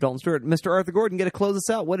that, Mr. Dalton Stewart. Mr. Arthur Gordon, get to close us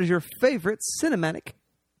out. What is your favorite cinematic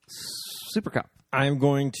super cop? I'm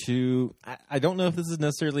going to... I don't know if this is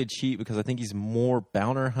necessarily a cheat because I think he's more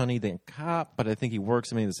bounty hunter than cop, but I think he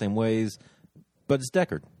works in many of the same ways. But it's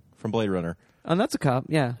Deckard from Blade Runner. Oh, that's a cop,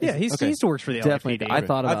 yeah. Yeah, he still works for the Definitely. LAPD.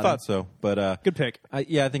 I thought so, but... good pick. I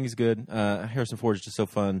think he's good. Harrison Ford is just so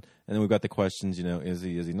fun. And then we've got the questions, is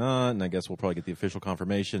he not? And I guess we'll probably get the official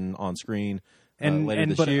confirmation on screen later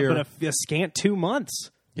this year. But a scant 2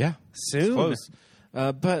 months. Yeah. Soon. It's close.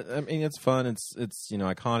 But, I mean, it's fun. It's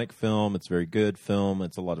iconic film. It's very good film.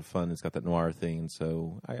 It's a lot of fun. It's got that noir thing.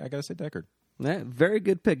 So I got to say Deckard. Yeah, very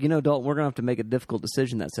good pick. Dalton, we're going to have to make a difficult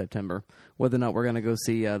decision that September, whether or not we're going to go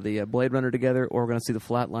see the Blade Runner together or we're going to see the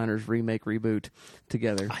Flatliners remake reboot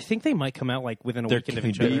together. I think they might come out within a weekend of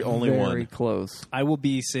each other. Very close. I will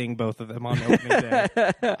be seeing both of them on the opening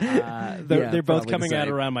day. They're both coming out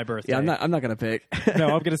around my birthday. Yeah, I'm not going to pick. No,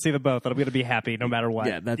 I'm going to see them both, and I'm going to be happy no matter what.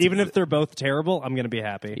 Yeah, even if they're both terrible, I'm going to be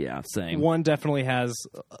happy. Yeah, same. One definitely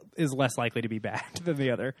is less likely to be bad than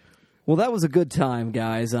the other. Well, that was a good time,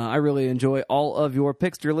 guys. I really enjoy all of your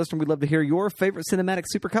picks. Dear listener, we'd love to hear your favorite cinematic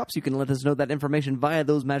super cops. You can let us know that information via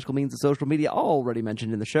those magical means of social media already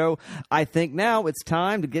mentioned in the show. I think now it's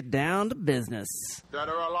time to get down to business. Dead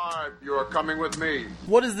or alive, you are coming with me.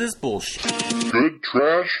 What is this bullshit? Good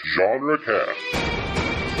Trash Genre Cast.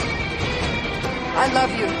 I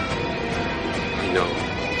love you. I know.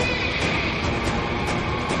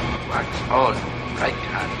 Wax on, right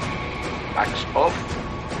hand. Wax off,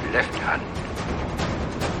 left hand.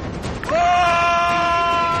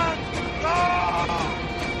 Run! No!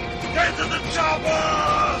 Get to the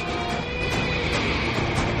chopper!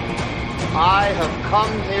 I have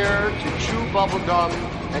come here to chew bubblegum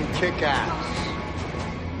and kick ass.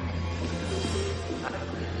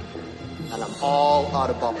 And I'm all out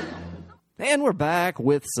of bubblegum. And we're back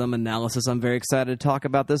with some analysis. I'm very excited to talk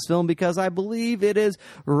about this film because I believe it is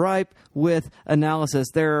ripe with analysis.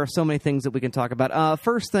 There are so many things that we can talk about.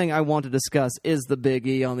 First thing I want to discuss is the big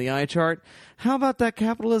E on the eye chart. How about that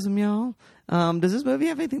capitalism, y'all? Does this movie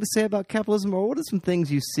have anything to say about capitalism, or what are some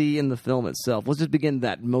things you see in the film itself? Let's just begin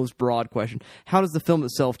that most broad question. How does the film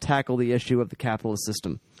itself tackle the issue of the capitalist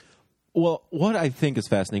system? Well, what I think is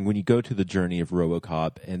fascinating when you go to the journey of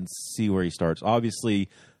RoboCop and see where he starts, obviously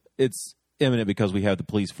it's imminent because we have the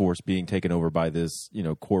police force being taken over by this,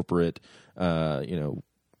 corporate, entity.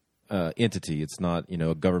 It's not,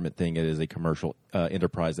 a government thing. It is a commercial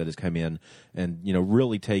enterprise that has come in and,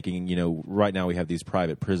 really taking, right now we have these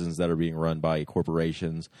private prisons that are being run by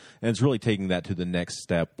corporations, and it's really taking that to the next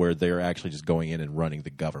step where they're actually just going in and running the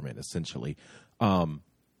government, essentially. And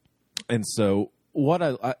so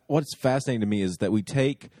what's fascinating to me is that we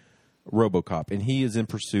take RoboCop, and he is in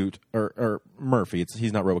pursuit, or Murphy.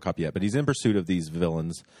 He's not RoboCop yet, but he's in pursuit of these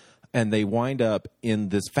villains, and they wind up in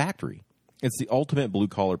this factory. It's the ultimate blue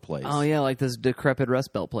collar place. Oh yeah, like this decrepit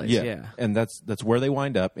Rust Belt place. Yeah. And that's where they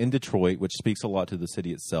wind up in Detroit, which speaks a lot to the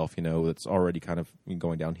city itself. It's already kind of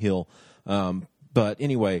going downhill. But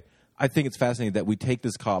anyway, I think it's fascinating that we take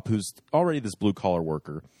this cop who's already this blue collar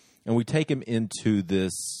worker, and we take him into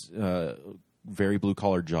this very blue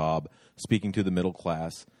collar job, speaking to the middle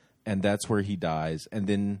class. And that's where he dies. And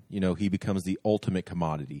then, he becomes the ultimate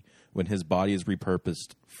commodity when his body is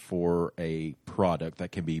repurposed for a product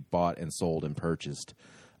that can be bought and sold and purchased.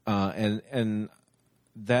 And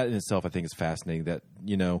that in itself, I think, is fascinating that,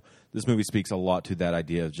 this movie speaks a lot to that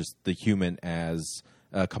idea of just the human as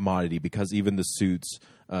a commodity, because even the suits,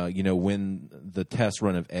 when the test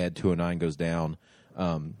run of Ed 209 goes down,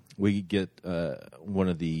 we get one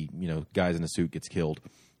of the, guys in a suit gets killed.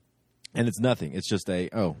 And it's nothing. It's just there's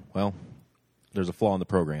a flaw in the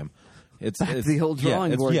program. It's the old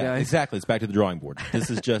drawing board, guys. Exactly. It's back to the drawing board. This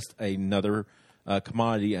is just another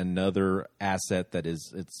commodity, another asset that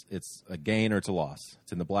is it's a gain or it's a loss.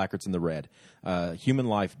 It's in the black or it's in the red. Human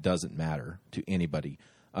life doesn't matter to anybody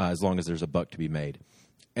as long as there's a buck to be made.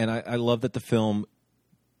 And I love that the film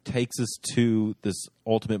takes us to this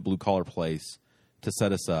ultimate blue collar place to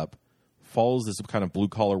set us up follows this kind of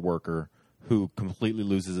blue-collar worker who completely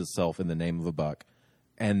loses itself in the name of a buck.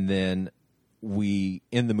 And then we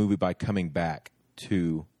end the movie by coming back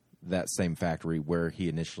to that same factory where he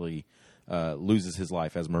initially loses his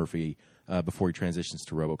life as Murphy before he transitions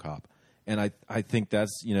to RoboCop. And I think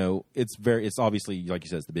that's, it's obviously, like you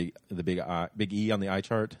said, it's the big E on the eye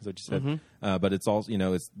chart, is what you said. Mm-hmm. But it's also,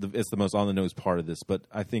 it's the most on the nose part of this. But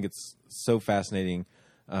I think it's so fascinating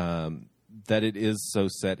that it is so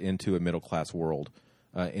set into a middle class world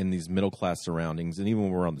in these middle class surroundings, and even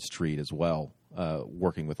when we're on the street as well,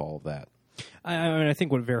 working with all of that. I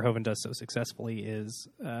think what Verhoeven does so successfully is,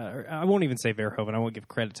 I won't even say Verhoeven, I won't give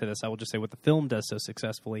credit to this, I will just say what the film does so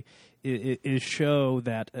successfully is show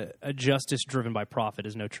that a justice driven by profit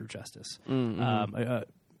is no true justice. Mm-hmm.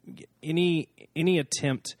 Any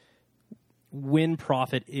attempt, when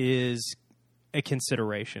profit is a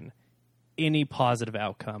consideration, any positive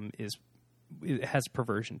outcome has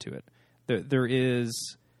perversion to it. There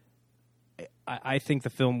is... I think the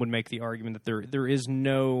film would make the argument that there is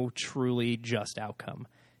no truly just outcome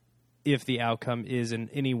if the outcome is in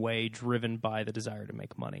any way driven by the desire to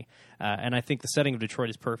make money. And I think the setting of Detroit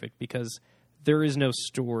is perfect because there is no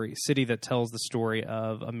city that tells the story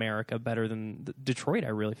of America better than Detroit, I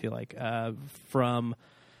really feel like. From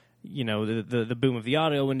the boom of the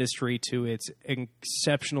auto industry to its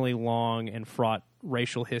exceptionally long and fraught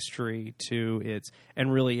racial history to its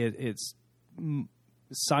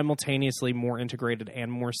simultaneously more integrated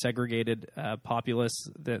and more segregated populace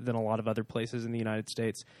than a lot of other places in the United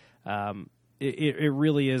States. It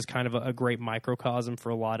really is kind of a great microcosm for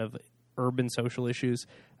a lot of urban social issues.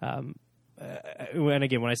 And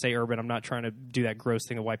again, when I say urban, I'm not trying to do that gross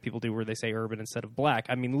thing that white people do where they say urban instead of black.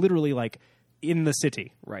 I mean literally like in the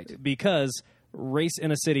city. Right. Because race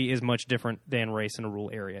in a city is much different than race in a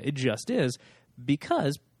rural area. It just is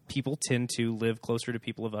because people tend to live closer to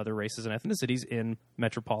people of other races and ethnicities in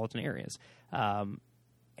metropolitan areas.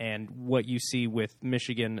 And what you see with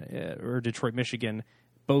Michigan or Detroit, Michigan,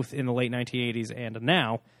 both in the late 1980s and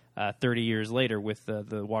now, 30 years later with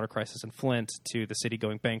the water crisis in Flint to the city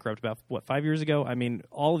going bankrupt about, 5 years ago? I mean,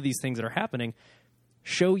 all of these things that are happening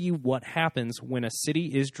show you what happens when a city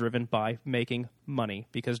is driven by making money.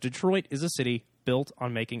 Because Detroit is a city built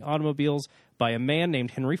on making automobiles by a man named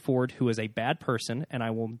Henry Ford, who is a bad person, and I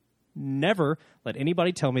will never let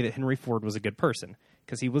anybody tell me that Henry Ford was a good person,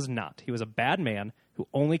 because he was not. He was a bad man who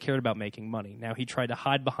only cared about making money. Now, he tried to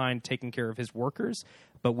hide behind taking care of his workers,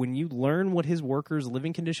 but when you learn what his workers'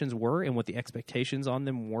 living conditions were and what the expectations on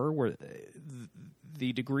them were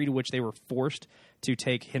the degree to which they were forced to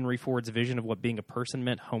take Henry Ford's vision of what being a person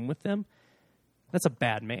meant home with them, that's a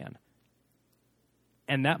bad man.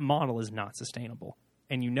 And that model is not sustainable.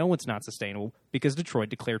 And you know it's not sustainable because Detroit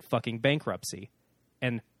declared fucking bankruptcy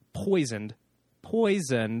and poisoned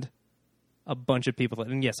a bunch of people.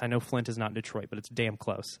 And yes, I know Flint is not Detroit, but it's damn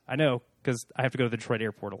close. I know because I have to go to the Detroit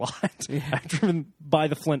airport a lot. Yeah. I've driven by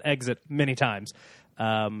the Flint exit many times.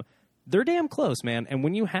 They're damn close, man. And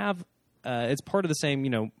when you have, it's part of the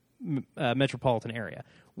same, metropolitan area.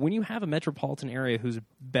 When you have a metropolitan area whose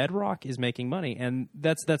bedrock is making money, and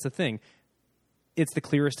that's the thing. It's the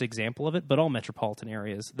clearest example of it, but all metropolitan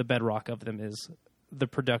areas, the bedrock of them is the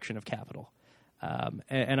production of capital.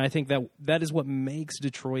 And I think that is what makes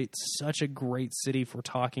Detroit such a great city for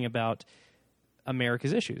talking about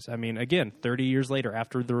America's issues. I mean, again, 30 years later,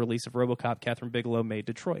 after the release of RoboCop, Catherine Bigelow made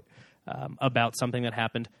Detroit about something that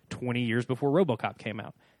happened 20 years before RoboCop came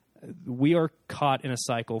out. We are caught in a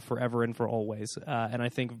cycle forever and for always. And I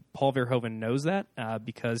think Paul Verhoeven knows that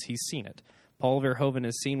because he's seen it. Paul Verhoeven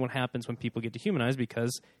has seen what happens when people get dehumanized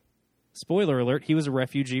because, spoiler alert, he was a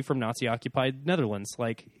refugee from Nazi-occupied Netherlands.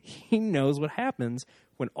 Like, he knows what happens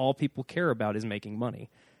when all people care about is making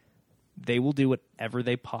money. They will do whatever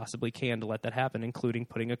they possibly can to let that happen, including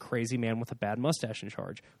putting a crazy man with a bad mustache in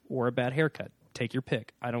charge or a bad haircut. Take your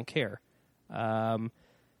pick. I don't care.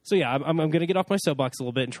 So yeah, I'm going to get off my soapbox a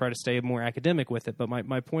little bit and try to stay more academic with it. But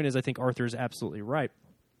my point is, I think Arthur is absolutely right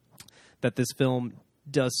that this film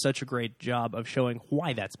does such a great job of showing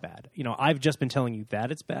why that's bad. I've just been telling you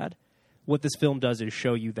that it's bad. What this film does is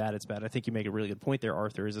show you that it's bad. I think you make a really good point there,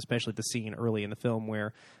 Arthur, is especially the scene early in the film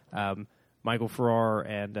where Michael Farrar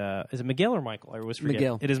and is it Miguel or Michael? I always forget.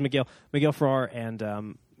 Miguel. It is Miguel. Miguel Farrar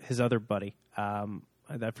and his other buddy.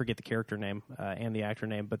 I forget the character name and the actor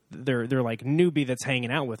name, but they're like newbie that's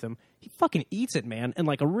hanging out with him. He fucking eats it, man, in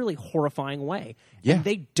like a really horrifying way. Yeah. And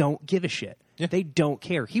they don't give a shit. Yeah. They don't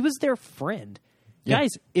care. He was their friend. Yeah.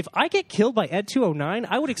 Guys, if I get killed by Ed 209,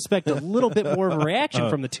 I would expect a little bit more of a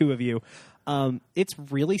reaction from the two of you. It's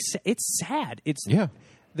really it's sad.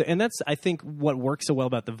 And that's, I think, what works so well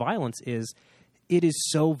about the violence is it is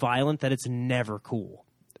so violent that it's never cool.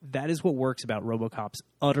 That is what works about RoboCop's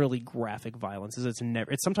utterly graphic violence. Is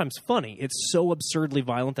it's sometimes funny. It's so absurdly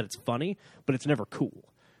violent that it's funny, but it's never cool,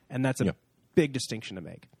 and that's a big distinction to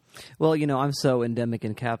make. Well, I'm so endemic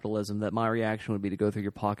in capitalism that my reaction would be to go through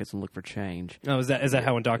your pockets and look for change. Oh, is that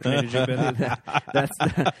how indoctrinated you've been? That's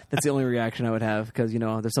the only reaction I would have because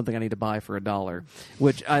there's something I need to buy for $1,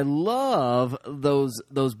 which I love those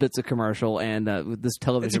bits of commercial and this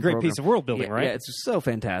television. It's a great program. Piece of world building, right? Yeah, it's so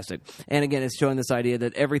fantastic. And again, it's showing this idea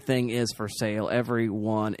that everything is for sale,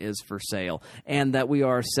 everyone is for sale, and that we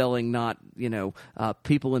are selling not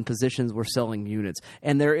people in positions, we're selling units,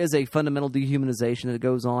 and there is a fundamental dehumanization that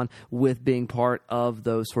goes on with being part of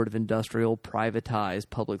those sort of industrial, privatized,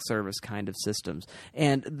 public service kind of systems.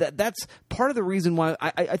 And that's part of the reason why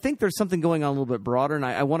I think there's something going on a little bit broader, and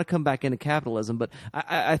I want to come back into capitalism, but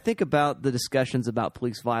I think about the discussions about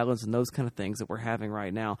police violence and those kind of things that we're having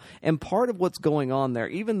right now. And part of what's going on there,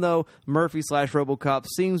 even though Murphy/RoboCop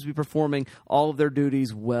seems to be performing all of their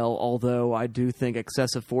duties well, although I do think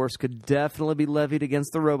excessive force could definitely be levied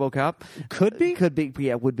against the RoboCop. Could be? Could be.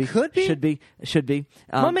 Yeah, would be. Could be? Should be.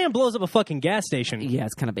 My man blows up a fucking gas station. Yeah,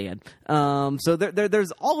 it's kind of bad. So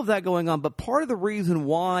there's all of that going on, but part of the reason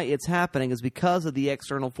why it's happening is because of the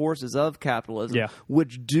external forces of capitalism,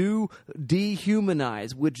 which do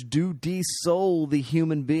dehumanize, which do de-soul the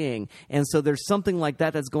human being. And so there's something like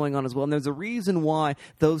that that's going on as well. And there's a reason why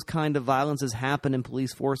those kind of violences happen in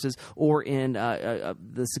police forces or in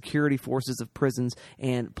the security forces of prisons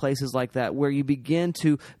and places like that, where you begin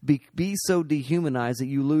to be so dehumanized that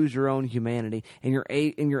you lose your own humanity, and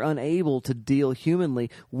you're unable to deal humanly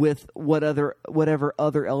with whatever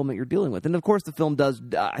other element you're dealing with. And of course the film does,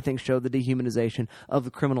 I think, show the dehumanization of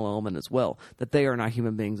the criminal element as well, that they are not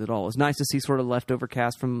human beings at all. It's nice to see sort of leftover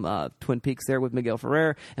cast from Twin Peaks there with Miguel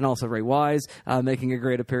Ferrer and also Ray Wise making a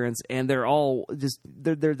great appearance, and they're all just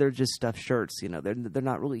they're just stuffed shirts. They're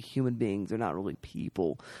not really human beings, they're not really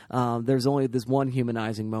people. There's only this one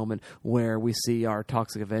humanizing moment where we see our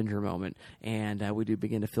Toxic Avenger moment, and we do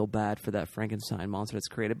begin to feel bad for that Frankenstein monster that's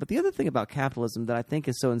created. But the other thing about capitalism that I think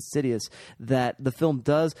is so insidious that the film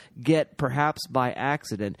does get perhaps by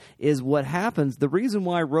accident is what happens. The reason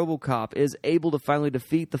why RoboCop is able to finally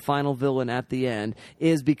defeat the final villain at the end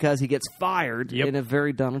is because he gets fired in a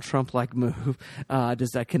very Donald Trump-like move. I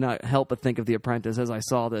cannot help but think of The Apprentice as I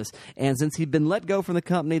saw this. And since he'd been let go from the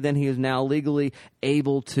company, then he is now legally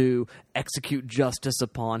able to execute justice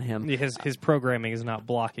upon him. His programming is not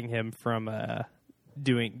blocking him from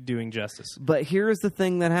doing justice. But here's the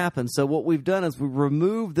thing that happens. So what we've done is we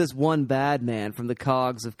removed this one bad man from the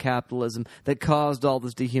cogs of capitalism that caused all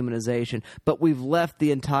this dehumanization, but we've left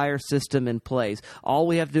the entire system in place. All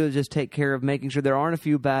we have to do is just take care of making sure there aren't a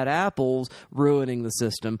few bad apples ruining the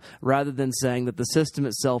system, rather than saying that the system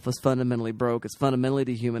itself is fundamentally broke, it's fundamentally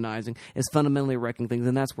dehumanizing, it's fundamentally wrecking things,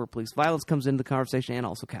 and that's where police violence comes into the conversation, and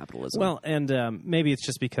also capitalism. Well, and maybe it's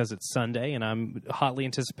just because it's Sunday and I'm hotly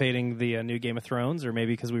anticipating the new Game of Thrones, or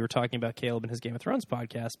maybe because we were talking about Caleb and his Game of Thrones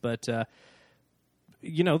podcast, but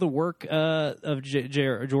the work of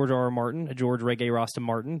George R.R. Martin, George Reggae Rasta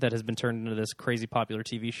Martin, that has been turned into this crazy popular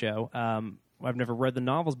TV show. I've never read the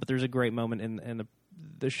novels, but there's a great moment in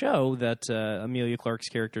the show that Emilia Clarke's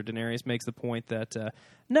character Daenerys makes the point that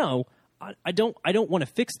no, I don't want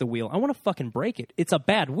to fix the wheel. I want to fucking break it. It's a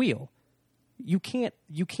bad wheel. You can't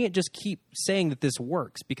just keep saying that this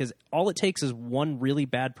works, because all it takes is one really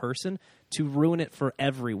bad person to ruin it for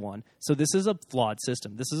everyone. So this is a flawed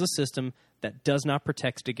system. This is a system that does not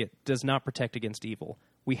protect against evil.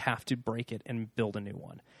 We have to break it and build a new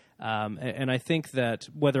one. And I think that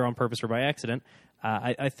whether on purpose or by accident,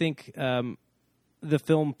 I think the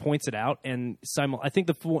film points it out, and I think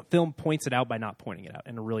the film points it out by not pointing it out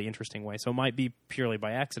in a really interesting way. So it might be purely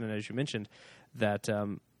by accident, as you mentioned, that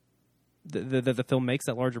the film makes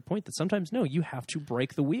that larger point that sometimes, no, you have to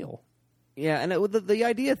break the wheel. Yeah, and the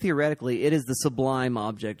idea, theoretically, it is the sublime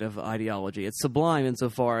object of ideology. It's sublime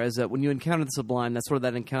insofar as that when you encounter the sublime, that's sort of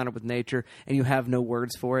that encounter with nature, and you have no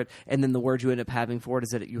words for it, and then the words you end up having for it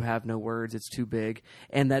is that you have no words, it's too big.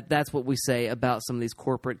 And that's what we say about some of these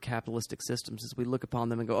corporate capitalistic systems, is we look upon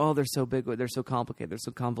them and go, oh, they're so big, they're so complicated, they're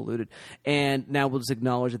so convoluted. And now we'll just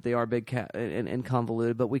acknowledge that they are big and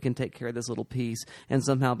convoluted, but we can take care of this little piece, and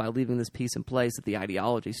somehow by leaving this piece in place, that the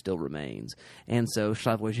ideology still remains. And so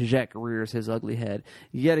Slavoj Žižek rears his ugly head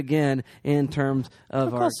yet again in terms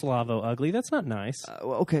of our Slavo ugly. That's not nice.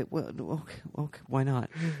 Okay, why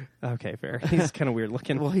not? Okay, fair. He's kind of weird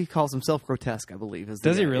looking. Well, he calls himself grotesque, I believe.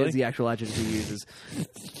 Does he really? Is the actual adjective he uses.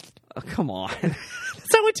 Come on.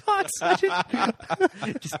 So how it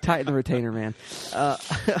talks. Just tighten the retainer, man.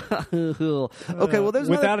 Okay, well, there's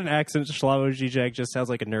without an accent, Slavoj Žižek just sounds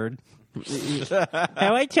like a nerd.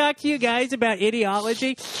 How I talk to you guys about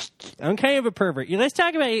ideology? I'm kind of a pervert. Let's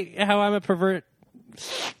talk about how I'm a pervert.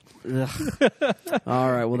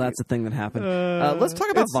 All right, well, that's the thing that happened. Let's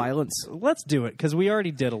talk about violence. Let's do it, because we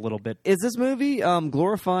already did a little bit. Is this movie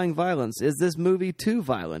glorifying violence? Is this movie too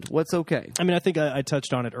violent? What's okay? I mean, I think I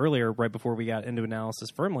touched on it earlier, right before we got into analysis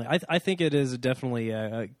firmly. I think it is definitely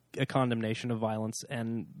a condemnation of violence,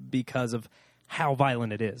 and because of how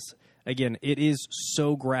violent it is. Again, it is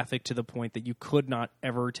so graphic to the point that you could not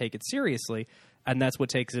ever take it seriously, and that's what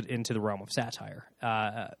takes it into the realm of satire.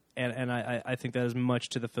 And I think that is much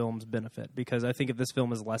to the film's benefit, because I think if this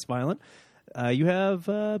film is less violent, you have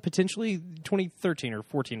potentially 2013 or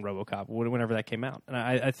 14 RoboCop, whenever that came out. And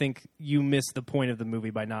I think you miss the point of the movie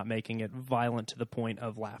by not making it violent to the point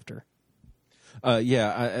of laughter.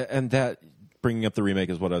 And that bringing up the remake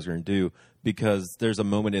is what I was going to do, because there's a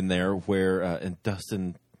moment in there where, and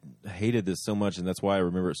Dustin hated this so much, and that's why I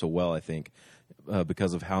remember it so well, I think,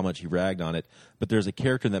 because of how much he ragged on it. But there's a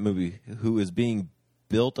character in that movie who is being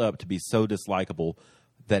built up to be so dislikable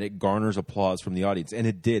that it garners applause from the audience. And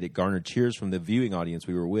it did. It garnered cheers from the viewing audience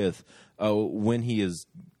we were with when he is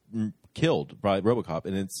killed by RoboCop.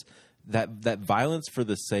 And it's that violence for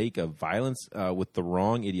the sake of violence with the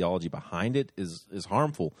wrong ideology behind it is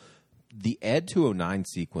harmful. The Ed 209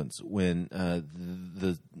 sequence, when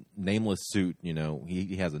the nameless suit,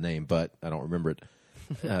 he has a name, but I don't remember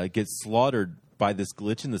it, gets slaughtered by this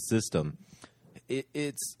glitch in the system.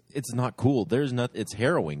 It's not cool. It's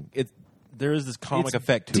harrowing. There is this comic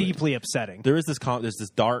effect to it. Deeply upsetting. There's this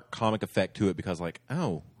dark comic effect to it, because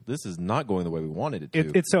this is not going the way we wanted it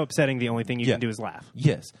to. It's so upsetting. The only thing you can do is laugh.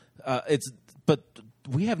 Yes, but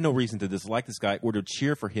we have no reason to dislike this guy or to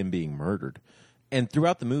cheer for him being murdered. And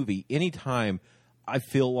throughout the movie, anytime I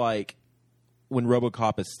feel like when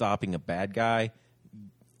RoboCop is stopping a bad guy,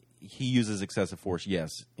 he uses excessive force.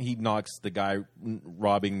 Yes, he knocks the guy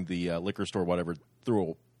robbing the liquor store, whatever,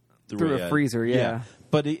 through a freezer. Yeah.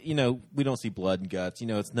 But we don't see blood and guts.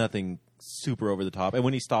 It's nothing super over the top. And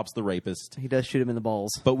when he stops the rapist, he does shoot him in the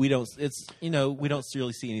balls. But we don't. We don't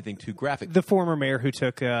really see anything too graphic. The former mayor who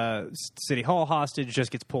took City Hall hostage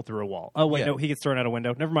just gets pulled through a wall. Oh wait, no, he gets thrown out a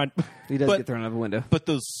window. Never mind. He does get thrown out of a window. But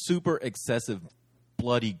those super excessive,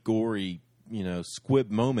 bloody, gory,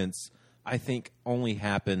 squib moments, I think only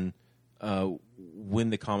happen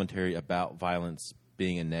when the commentary about violence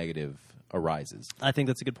being a negative arises. I think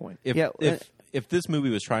that's a good point. If this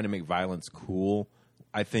movie was trying to make violence cool,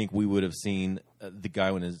 I think we would have seen the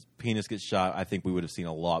guy when his penis gets shot. I think we would have seen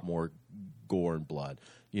a lot more gore and blood.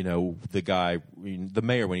 The guy, the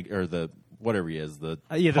mayor, whatever he is, the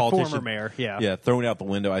former mayor, thrown out the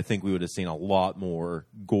window. I think we would have seen a lot more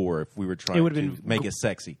gore if we were trying to make it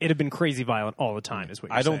sexy. It'd have been crazy violent all the time, is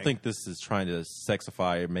what you're saying. I don't think this is trying to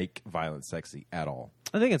sexify or make violence sexy at all.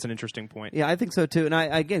 I think it's an interesting point. Yeah, I think so too. And I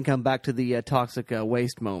again come back to the toxic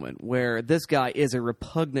waste moment, where this guy is a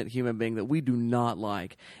repugnant human being that we do not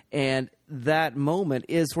like, and that moment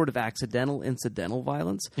is sort of incidental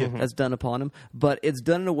violence that's done upon him, but it's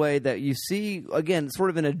done in a way that you see, again, sort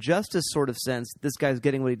of in a justice sort of sense. This guy's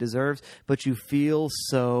getting what he deserves, but you feel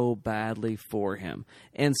so badly for him.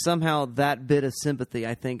 And somehow that bit of sympathy,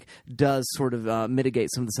 I think, does sort of mitigate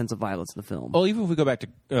some of the sense of violence in the film. Well, even if we go back to,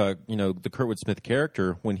 the Kurtwood Smith character,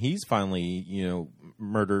 when he's finally,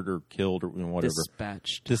 murdered or killed or whatever.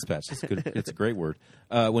 Dispatched. That's good. It's a great word.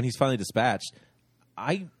 When he's finally dispatched,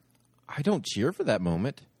 I don't cheer for that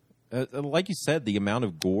moment. Like you said, the amount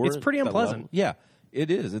of gore. It's pretty unpleasant. Yeah, it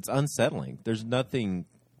is. It's unsettling. There's nothing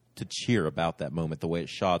to cheer about that moment, the way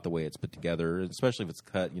it's shot, the way it's put together, especially if it's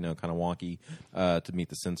cut, kind of wonky to meet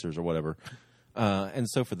the censors or whatever. And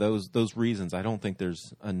so for those reasons, I don't think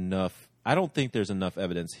there's enough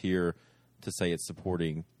evidence here to say it's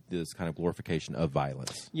supporting this kind of glorification of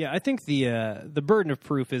violence. Yeah, I think the burden of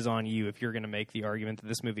proof is on you if you're going to make the argument that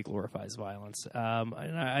this movie glorifies violence.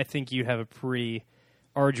 And I think you have a pretty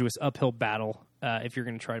arduous uphill battle if you're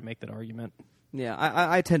going to try to make that argument. Yeah,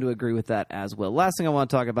 I tend to agree with that as well. Last thing I want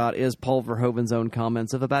to talk about is Paul Verhoeven's own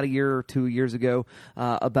comments of about a year or 2 years ago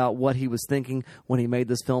about what he was thinking when he made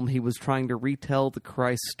this film. He was trying to retell the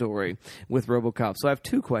Christ story with RoboCop. So I have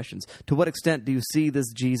two questions. To what extent do you see this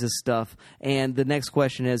Jesus stuff? And the next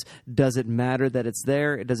question is, does it matter that it's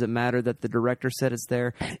there? Does it matter that the director said it's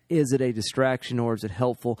there? Is it a distraction, or is it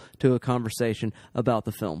helpful to a conversation about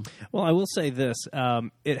the film? Well, I will say this.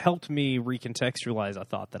 It helped me recontextualize a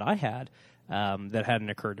thought that I had. that hadn't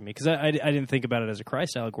occurred to me, because I didn't think about it as a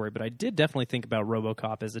Christ allegory, but I did definitely think about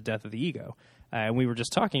RoboCop as a death of the ego. And we were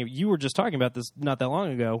just talking. You were just talking about this not that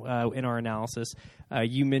long ago in our analysis.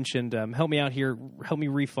 You mentioned, help me out here, help me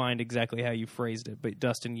refine exactly how you phrased it. But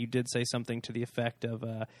Dustin, you did say something to the effect of,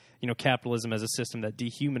 capitalism as a system that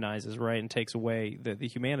dehumanizes, right, and takes away the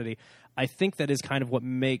humanity. I think that is kind of what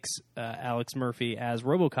makes Alex Murphy as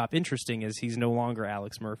RoboCop interesting. Is he's no longer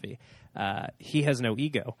Alex Murphy. He has no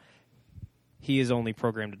ego. He is only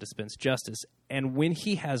programmed to dispense justice. And when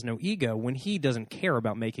he has no ego, when he doesn't care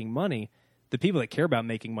about making money, the people that care about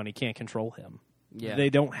making money can't control him. Yeah.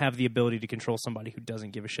 They don't have the ability to control somebody who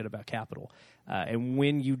doesn't give a shit about capital. And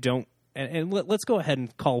when you don't... And let's go ahead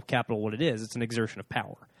and call capital what it is. It's an exertion of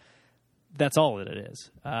power. That's all that it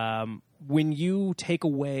is. When you take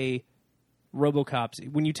away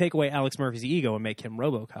when you take away Alex Murphy's ego and make him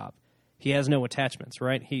RoboCop, he has no attachments,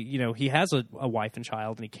 right? He has a wife and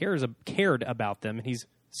child, and he cared about them, and he's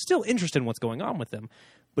still interested in what's going on with them.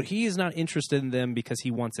 But he is not interested in them because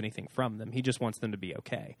he wants anything from them. He just wants them to be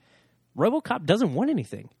okay. RoboCop doesn't want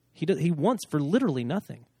anything. He wants for literally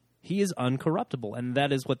nothing. He is uncorruptible, and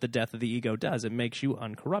that is what the death of the ego does. It makes you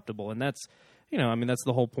uncorruptible, and that's that's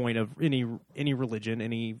the whole point of any religion,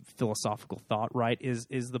 any philosophical thought, right? Is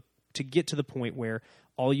to get to the point where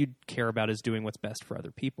all you care about is doing what's best for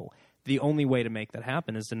other people. The only way to make that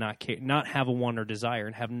happen is to not have a want or desire,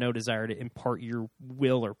 and have no desire to impart your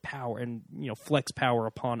will or power and flex power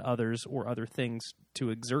upon others or other things to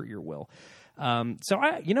exert your will.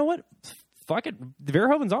 You know what? Fuck it.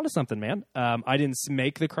 Verhoeven's onto something, man. I didn't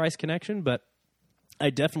make the Christ connection, but I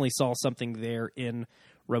definitely saw something there in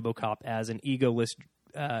RoboCop as an egoless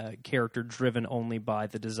character driven only by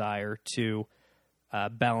the desire to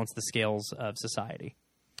balance the scales of society.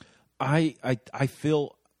 I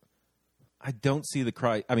feel I don't see the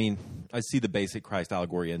Christ. I mean, I see the basic Christ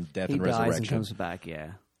allegory in death and resurrection. He dies and comes back.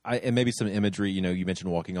 Yeah, and maybe some imagery. You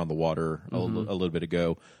mentioned walking on the water a little bit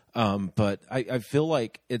ago, but I feel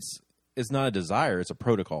like it's not a desire; it's a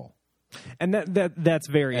protocol, and that's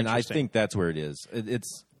very. And interesting. I think that's where it is.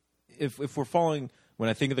 It's if we're following. When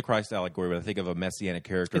I think of the Christ allegory, when I think of a messianic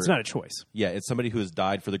character, it's not a choice. Yeah, it's somebody who has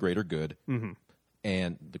died for the greater good,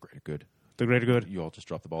 and the greater good. The greater good. You all just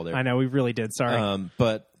dropped the ball there. I know, we really did. Sorry,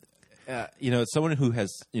 but. It's someone who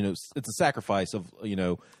has, it's a sacrifice of,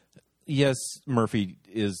 yes, Murphy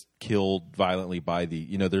is killed violently by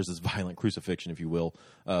there's this violent crucifixion, if you will,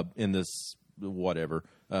 in this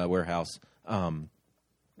warehouse.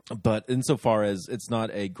 But insofar as it's not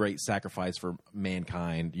a great sacrifice for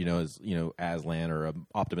mankind, as Aslan or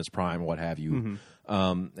Optimus Prime, what have you,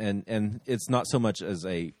 and it's not so much as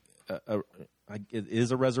it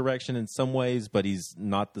is a resurrection in some ways, but he's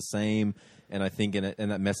not the same. And I think in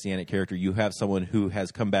that messianic character, you have someone who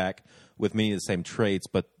has come back with many of the same traits,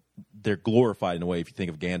 but they're glorified in a way. If you think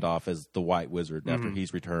of Gandalf as the White Wizard after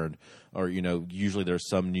he's returned, or usually there's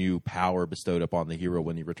some new power bestowed upon the hero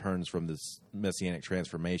when he returns from this messianic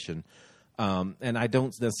transformation. And I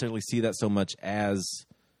don't necessarily see that so much as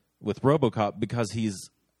with RoboCop, because he's,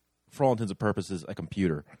 for all intents and purposes, a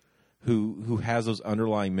computer who has those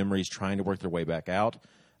underlying memories trying to work their way back out.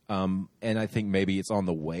 And I think maybe it's on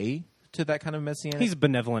the way to that kind of messianic. He's a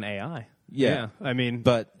benevolent AI. Yeah. I mean,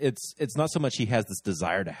 but it's not so much he has this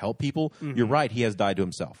desire to help people. You're right. He has died to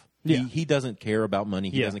himself. Yeah. He doesn't care about money.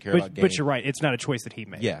 He doesn't care about gain. But you're right. It's not a choice that he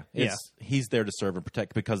made. Yeah. He's there to serve and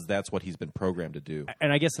protect because that's what he's been programmed to do.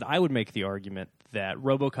 And I guess that I would make the argument that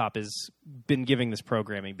RoboCop has been giving this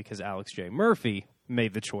programming because Alex J. Murphy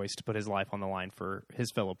made the choice to put his life on the line for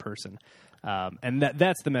his fellow person. And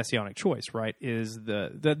that's the messianic choice, right?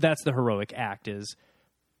 That's the heroic act, is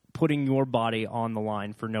putting your body on the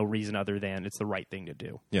line for no reason other than it's the right thing to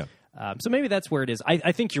do. Yeah. So maybe that's where it is.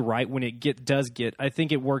 I think you're right. When it I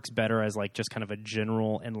think it works better as like just kind of a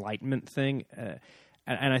general enlightenment thing.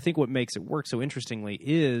 And I think what makes it work so interestingly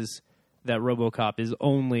is that RoboCop is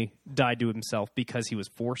only died to himself because he was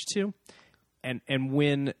forced to. And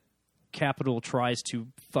when Capital tries to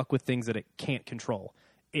fuck with things that it can't control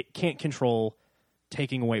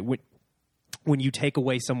taking away. When you take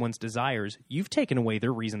away someone's desires, you've taken away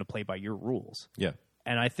their reason to play by your rules. Yeah.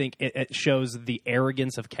 And I think it shows the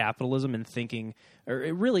arrogance of capitalism and thinking,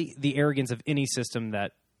 or really the arrogance of any system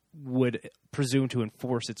that would presume to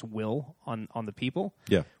enforce its will on the people.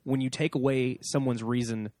 Yeah. When you take away someone's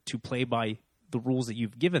reason to play by the rules that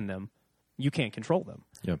you've given them, you can't control them.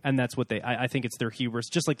 Yep. And that's what I think it's their hubris,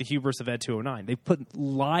 just like the hubris of Ed 209. They put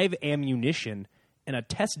live ammunition in a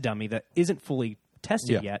test dummy that isn't fully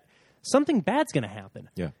tested yet. Something bad's going to happen.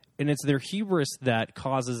 Yeah. And it's their hubris that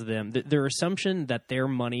causes them, their assumption that their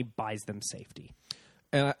money buys them safety.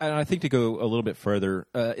 And I think to go a little bit further,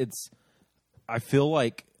 I feel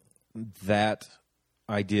like that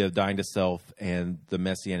idea of dying to self and the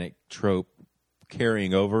messianic trope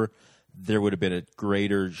carrying over, there would have been a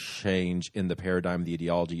greater change in the paradigm, the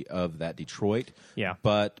ideology of that Detroit. Yeah.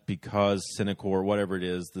 But because Cinecor, whatever it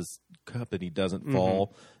is, this company doesn't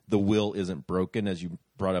fall, the will isn't broken, as you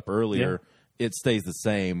brought up earlier. Yeah. It stays the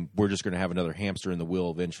same. We're just going to have another hamster in the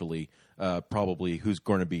wheel eventually, probably who's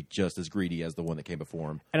going to be just as greedy as the one that came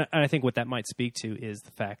before him. And I think what that might speak to is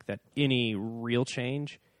the fact that any real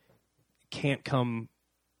change can't come...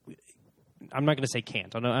 I'm not going to say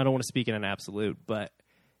can't. I don't want to speak in an absolute, but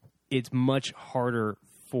it's much harder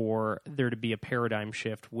for there to be a paradigm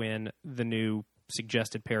shift when the new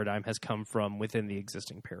suggested paradigm has come from within the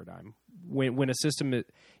existing paradigm. When a system,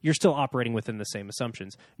 you're still operating within the same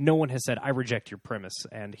assumptions. No one has said, I reject your premise,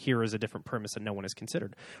 and here is a different premise that no one has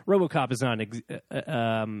considered. RoboCop is not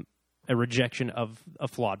a rejection of a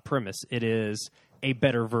flawed premise. It is a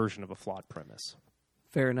better version of a flawed premise.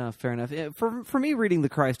 Fair enough. For me, reading the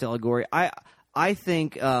Christ allegory, I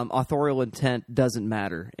think authorial intent doesn't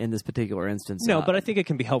matter in this particular instance. No, but I think it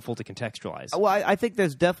can be helpful to contextualize. Well, I think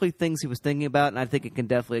there's definitely things he was thinking about, and I think it can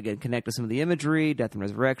definitely, again, connect to some of the imagery, death and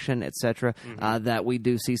resurrection, etc., that we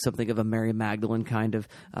do see something of a Mary Magdalene kind of...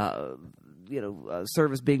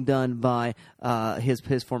 service being done by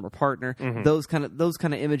his former partner. Those kind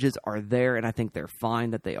of images are there, and I think they're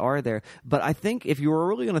fine that they are there. But I think if you were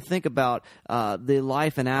really going to think about the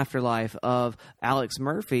life and afterlife of Alex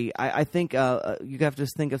Murphy, I think you have to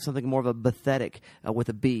think of something more of a pathetic with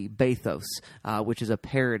a B, bathos, which is a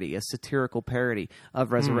parody, a satirical parody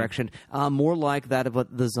of resurrection, more like that of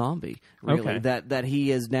the zombie. Really, that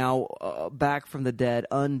he is now back from the dead,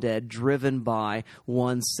 undead, driven by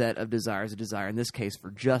one set of desires. Desire in this case for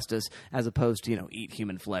justice, as opposed to eat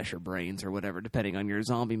human flesh or brains or whatever, depending on your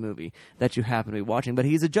zombie movie that you happen to be watching. But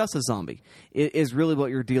he's a justice zombie. It is really what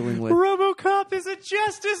you're dealing with. RoboCop is a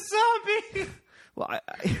justice zombie. Well,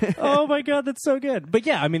 oh my god, that's so good. But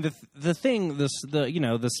yeah, I mean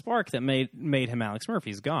the spark that made him Alex Murphy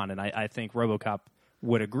is gone, and I think RoboCop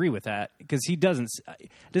would agree with that, because he doesn't.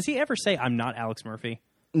 Does he ever say, "I'm not Alex Murphy"?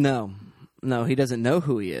 No, he doesn't know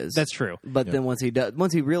who he is. That's true. But then once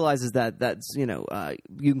he realizes that's you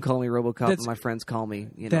can call me RoboCop, and my friends call me.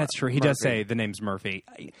 That's true. He Murphy. does say the name's Murphy.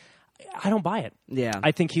 I don't buy it. Yeah,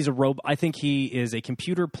 I think he's a robot. I think he is a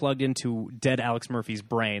computer plugged into dead Alex Murphy's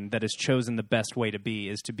brain that has chosen the best way to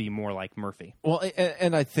be more like Murphy. Well,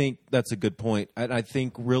 and I think that's a good point. And I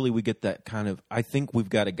think really we get that kind of. I think we've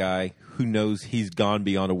got a guy who knows he's gone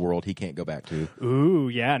beyond a world he can't go back to. Ooh,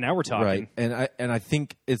 yeah. Now we're talking. Right, and I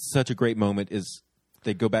think it's such a great moment. Is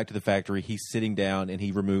they go back to the factory. He's sitting down and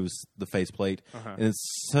he removes the faceplate, and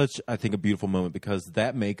it's such, I think, a beautiful moment because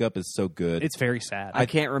that makeup is so good. It's very sad. I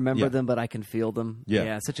can't remember them, but I can feel them.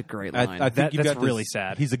 Yeah, such a great line. I think that's really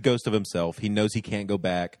sad. He's a ghost of himself. He knows he can't go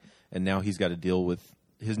back, and now he's got to deal with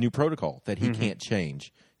his new protocol that he can't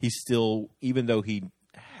change. He's still, even though he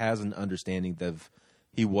has an understanding that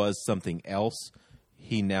he was something else,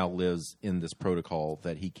 he now lives in this protocol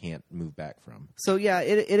that he can't move back from. So yeah,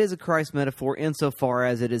 it is a Christ metaphor insofar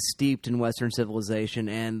as it is steeped in Western civilization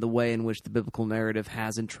and the way in which the biblical narrative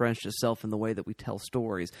has entrenched itself in the way that we tell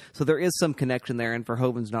stories. So there is some connection there, and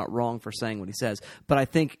Verhoeven's not wrong for saying what he says. But I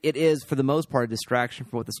think it is, for the most part, a distraction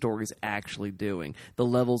from what the story is actually doing, the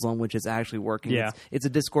levels on which it's actually working. Yeah. It's a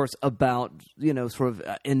discourse about, sort of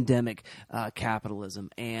endemic capitalism.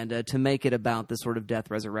 And to make it about this sort of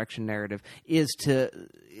death-resurrection narrative is to...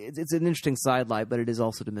 It's an interesting sidelight, but it is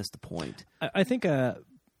also to miss the point. I think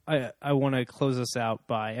I want to close this out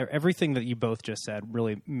by everything that you both just said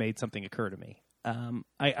really made something occur to me.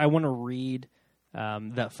 I want to read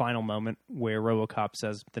that final moment where RoboCop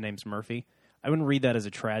says the name's Murphy. I want to read that as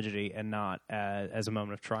a tragedy and not as a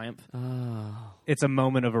moment of triumph. Oh. It's a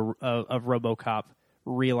moment of RoboCop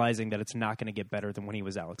realizing that it's not going to get better than when he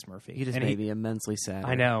was Alex Murphy. He just made me immensely sad.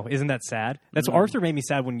 I know. Isn't that sad? That's what Arthur made me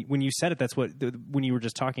sad when you said it. That's what, when you were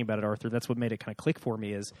just talking about it, Arthur, that's what made it kind of click for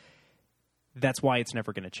me, is that's why it's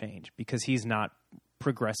never going to change, because he's not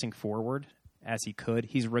progressing forward as he could.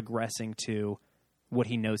 He's regressing to what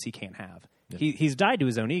he knows he can't have. Yeah. He's died to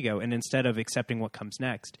his own ego, and instead of accepting what comes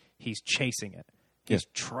next, he's chasing it. He's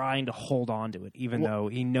trying to hold on to it, even though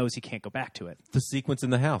he knows he can't go back to it. The sequence in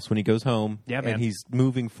the house when he goes home, and he's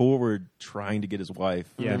moving forward, trying to get his wife.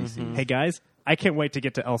 Yeah. Hey, guys, I can't wait to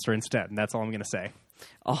get to Elster instead, and that's all I'm going to say.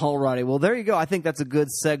 All righty. Well, there you go. I think that's a good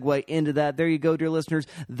segue into that. There you go, dear listeners.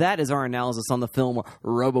 That is our analysis on the film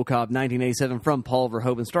RoboCop 1987 from Paul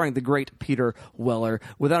Verhoeven, starring the great Peter Weller.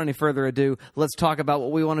 Without any further ado, let's talk about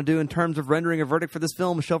what we want to do in terms of rendering a verdict for this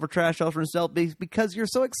film, Shelf or Trash, Shelter and Stealth, because you're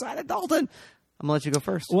so excited, Dalton. I'm gonna let you go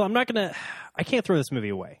first. Well, I can't throw this movie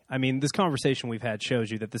away. I mean, this conversation we've had shows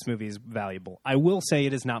you that this movie is valuable. I will say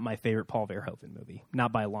it is not my favorite Paul Verhoeven movie,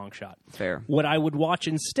 not by a long shot. Fair. What I would watch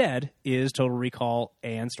instead is Total Recall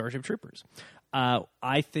and Starship Troopers.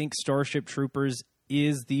 I think Starship Troopers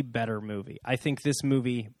is the better movie. I think this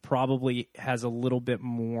movie probably has a little bit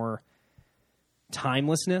more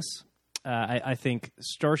timelessness. I think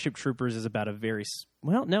Starship Troopers is about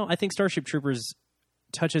I think Starship Troopers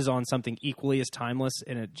touches on something equally as timeless,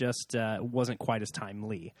 and it just wasn't quite as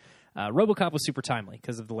timely. RoboCop was super timely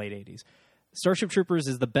because of the late 80s. Starship Troopers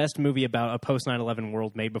is the best movie about a post 9/11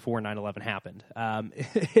 world made before 9/11 happened.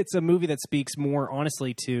 It's a movie that speaks more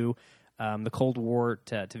honestly to the Cold War,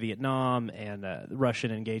 to Vietnam, and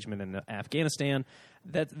Russian engagement in Afghanistan.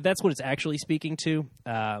 That's what it's actually speaking to.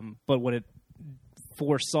 But what it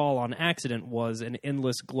foresaw on accident was an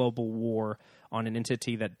endless global war on an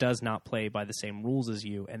entity that does not play by the same rules as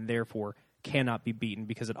you, and therefore cannot be beaten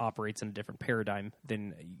because it operates in a different paradigm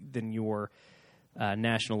than your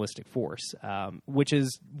nationalistic force, which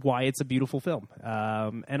is why it's a beautiful film.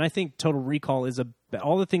 And I think Total Recall is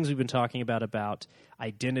all the things we've been talking about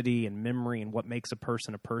identity and memory and what makes a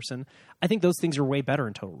person. I think those things are way better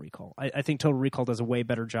in Total Recall. I think Total Recall does a way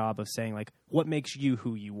better job of saying, like, what makes you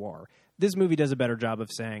who you are. This movie does a better job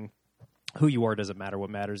of saying who you are doesn't matter.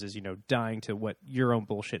 What matters is, dying to what your own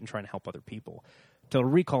bullshit and trying to help other people. Total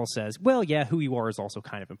Recall says, well, yeah, who you are is also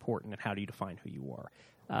kind of important, and how do you define who you are?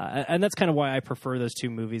 And that's kind of why I prefer those two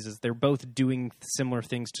movies. Is they're both doing similar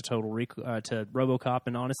things to to RoboCop,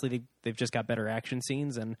 and honestly, they've just got better action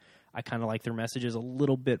scenes, and I kind of like their messages a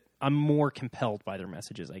little bit. I'm more compelled by their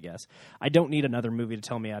messages, I guess. I don't need another movie to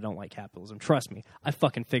tell me I don't like capitalism. Trust me, I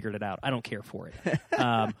fucking figured it out. I don't care for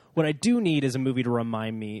it. What I do need is a movie to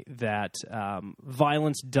remind me that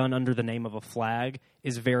violence done under the name of a flag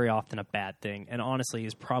is very often a bad thing, and honestly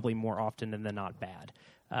is probably more often than not bad.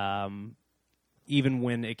 Even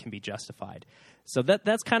when it can be justified. So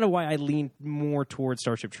that's kind of why I lean more towards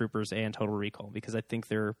Starship Troopers and Total Recall, because I think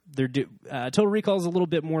Total Recall is a little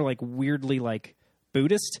bit more like weirdly like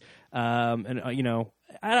Buddhist, and I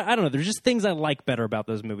don't know. There's just things I like better about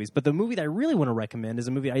those movies. But the movie that I really want to recommend is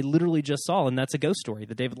a movie I literally just saw, and that's A Ghost Story,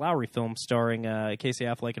 the David Lowery film starring Casey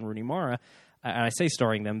Affleck and Rooney Mara. And I say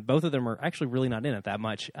starring them. Both of them are actually really not in it that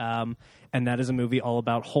much. And that is a movie all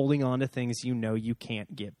about holding on to things you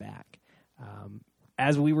can't get back.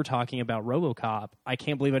 As we were talking about RoboCop, I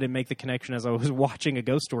can't believe I didn't make the connection as I was watching A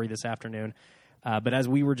Ghost Story this afternoon. But as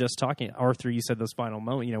we were just talking, Arthur, you said those final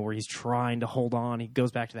moment, where he's trying to hold on. He goes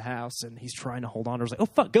back to the house and he's trying to hold on. I was like, oh,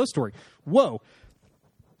 fuck, Ghost Story. Whoa.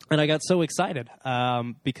 And I got so excited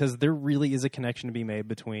because there really is a connection to be made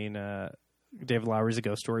between David Lowery's A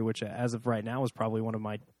Ghost Story, which as of right now is probably one of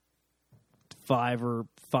my 5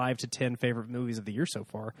 to 10 favorite movies of the year so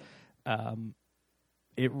far.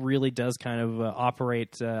 It really does kind of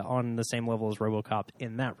operate on the same level as RoboCop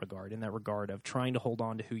in that regard of trying to hold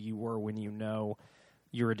on to who you were when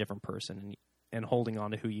you're a different person, and holding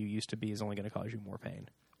on to who you used to be is only going to cause you more pain.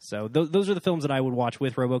 So those are the films that I would watch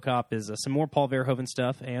with RoboCop, is some more Paul Verhoeven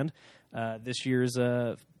stuff, and this year's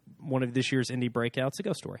one of this year's indie breakouts, A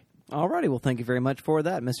Ghost Story. Alrighty, well, thank you very much for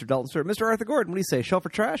that, Mr. Dalton Stewart. Mr. Arthur Gordon, what do you say, shelf or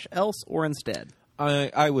trash, else or instead?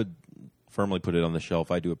 I would firmly put it on the shelf.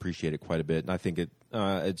 I do appreciate it quite a bit, and I think it's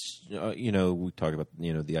we talk about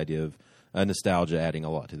the idea of nostalgia adding a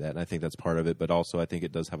lot to that, and I think that's part of it. But also, I think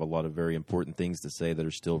it does have a lot of very important things to say that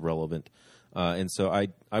are still relevant, and so I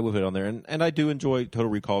will put it on there. And I do enjoy Total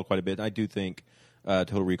Recall quite a bit. And I do think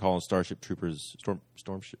Total Recall and Starship Troopers,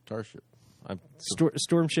 Stormship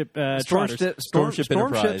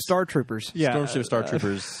Enterprise. Star Troopers. Yeah. Stormship Star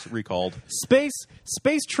Troopers recalled.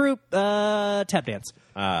 Space Troop tap dance.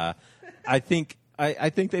 I think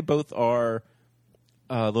they both are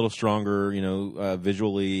a little stronger,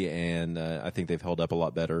 visually, and I think they've held up a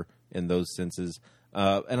lot better in those senses.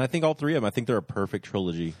 And I think all three of them, I think they're a perfect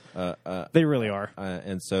trilogy. They really are.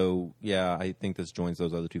 And so, yeah, I think this joins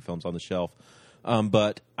those other two films on the shelf.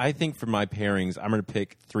 But I think for my pairings, I'm going to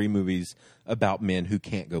pick 3 movies about men who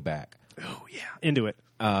can't go back. Oh, yeah. Into it.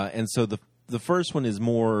 And so the first one is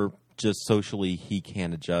more just socially he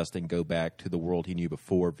can adjust and go back to the world he knew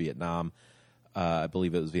before Vietnam. I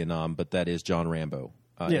believe it was Vietnam, but that is John Rambo.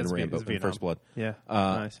 In Rambo, in First Blood. Yeah,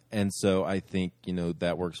 nice. And so I think,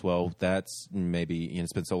 that works well. That's maybe,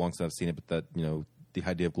 it's been so long since I've seen it, but that, the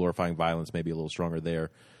idea of glorifying violence may be a little stronger there.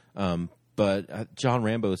 But John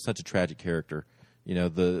Rambo is such a tragic character.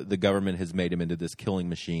 The government has made him into this killing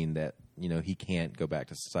machine that, he can't go back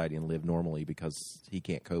to society and live normally because he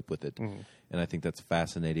can't cope with it. Mm. And I think that's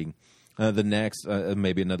fascinating. The next,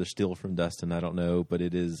 maybe another steal from Dustin, I don't know, but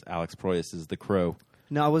it is Alex Proyas's The Crow.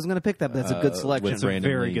 No, I wasn't going to pick that, but that's a good selection. with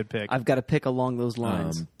Brandon Very Lee. good pick. I've got to pick along those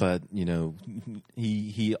lines. But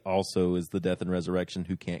he also is the death and resurrection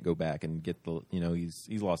who can't go back and get the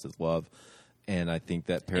he's lost his love, and I think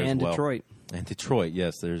that pairs And well. Detroit. And Detroit,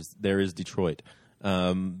 yes, there is Detroit,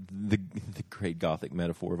 the great Gothic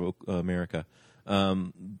metaphor of America.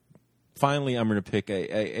 Finally, I'm going to pick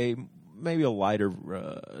a maybe a lighter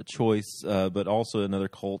choice, but also another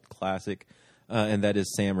cult classic, and that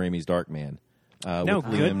is Sam Raimi's Darkman. No,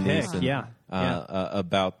 with good Liam pick. Neeson, Yeah.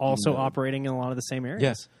 about Also operating in a lot of the same areas.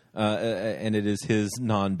 Yes, and it is his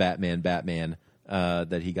non-Batman Batman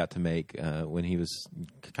that he got to make when he was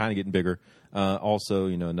kind of getting bigger. Also,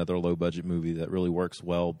 another low-budget movie that really works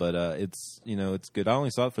well, but it's good. I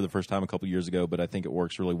only saw it for the first time a couple years ago, but I think it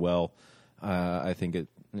works really well. I think it,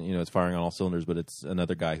 it's firing on all cylinders, but it's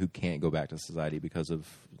another guy who can't go back to society because of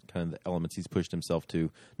kind of the elements he's pushed himself to.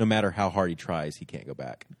 No matter how hard he tries, he can't go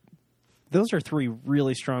back. Those are 3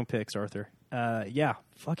 really strong picks, Arthur. Yeah,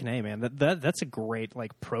 fucking A, man. That's a great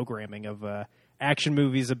programming of action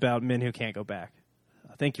movies about men who can't go back.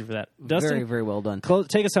 Thank you for that, Dustin. Very, very well done.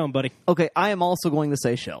 Take us home, buddy. Okay, I am also going to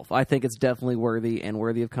say Shelf. I think it's definitely worthy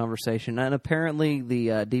of conversation. And apparently the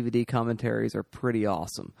DVD commentaries are pretty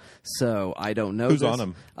awesome. So I don't know. Who's on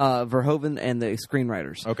them? Verhoeven and the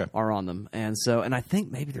screenwriters Okay. are on them. And I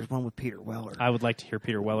think maybe there's one with Peter Weller. I would like to hear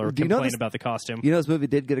Peter Weller Do you know complain this- about the costume. You know this movie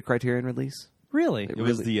did get a Criterion release? Really? It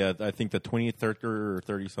was the I think the 23rd or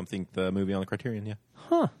 30-something movie on the Criterion. Yeah.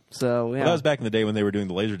 So, yeah. Well, that was back in the day when they were doing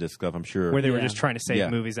the Laserdisc stuff, I'm sure. Where they were Yeah. just trying to save Yeah.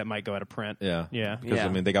 movies that might go out of print. Yeah. Yeah. Because,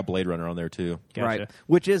 Yeah. they got Blade Runner on there, too. Gotcha. Right,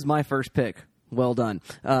 which is my first pick. Well done.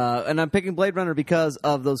 And I'm picking Blade Runner because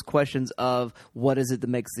of those questions of what is it that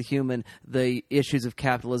makes the human, the issues of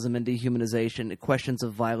capitalism and dehumanization, questions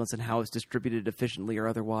of violence and how it's distributed efficiently or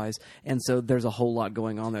otherwise. And so there's a whole lot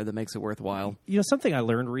going on there that makes it worthwhile. Something I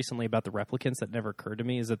learned recently about the replicants that never occurred to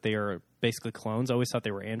me is that they are basically clones. I always thought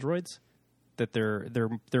they were androids. That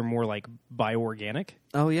they're more like bioorganic.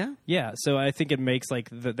 Oh, yeah? Yeah, so I think it makes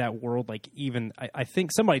that world even. I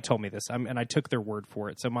think somebody told me this, and I took their word for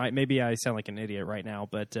it. So maybe I sound like an idiot right now,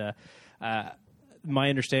 but my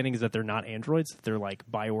understanding is that they're not androids; they're like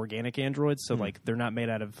bioorganic androids. So they're not made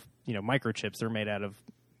out of microchips; they're made out of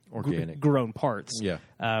Organic. grown parts.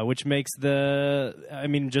 Yeah, which makes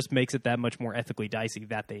just makes it that much more ethically dicey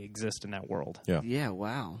that they exist in that world. Yeah. Yeah,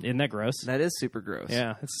 wow. Isn't that gross? That is super gross.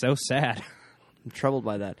 Yeah, it's so sad. I'm troubled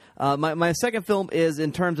by that. My second film is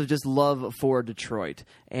in terms of just love for Detroit.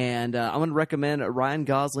 And I'm going to recommend Ryan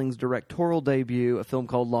Gosling's directorial debut, a film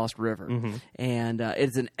called Lost River. Mm-hmm. And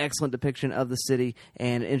it's an excellent depiction of the city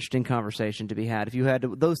and an interesting conversation to be had. If you had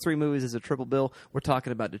those 3 movies as a triple bill, we're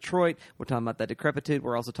talking about Detroit, we're talking about that decrepitude,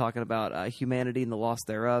 we're also talking about humanity and the loss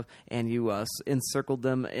thereof, and you encircled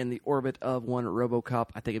them in the orbit of one RoboCop.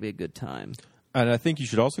 I think it'd be a good time. And I think you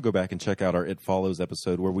should also go back and check out our It Follows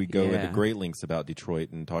episode where we go Yeah. into great lengths about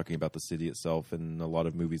Detroit and talking about the city itself and a lot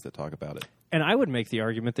of movies that talk about it. And I would make the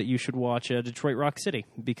argument that you should watch Detroit Rock City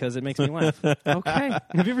because it makes me laugh. Okay.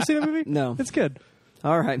 Have you ever seen that movie? No. It's good.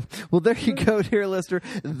 All right. Well, there you go, dear listener.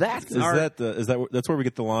 That's That's where we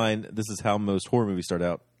get the line, this is how most horror movies start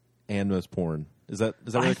out and most porn. Is that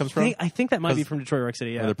where it comes from? I think that might be 'Cause- from Detroit Rock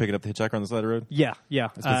City, yeah. Where they're picking up the hitchhiker on the side of the road? Yeah.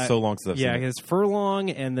 It's been so long since I've yeah, seen it. it's Furlong,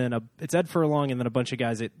 and then it's Ed Furlong, and then a bunch of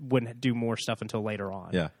guys that wouldn't do more stuff until later on.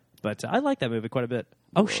 Yeah. But I like that movie quite a bit.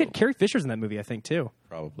 Oh, shit, Carrie Fisher's in that movie, I think, too.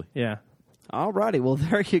 Probably. Yeah. All righty. Well,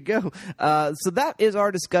 there you go. So that is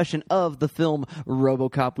our discussion of the film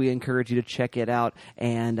RoboCop. We encourage you to check it out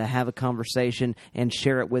and have a conversation and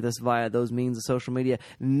share it with us via those means of social media.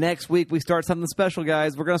 Next week, we start something special,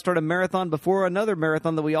 guys. We're going to start a marathon before another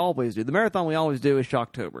marathon that we always do. The marathon we always do is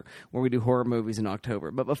Shocktober, where we do horror movies in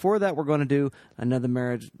October. But before that, we're going to do another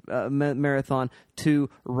marathon to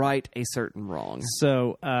right a certain wrong.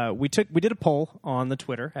 So we did a poll on the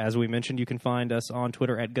Twitter. As we mentioned, you can find us on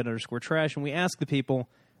Twitter at @gun_trash, and we asked the people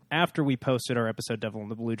after we posted our episode Devil in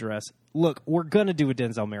the Blue Dress, look, we're going to do a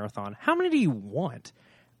Denzel marathon. How many do you want?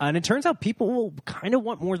 And it turns out people will kind of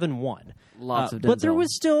want more than one. Lots of Denzel. But there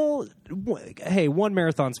was still, hey, one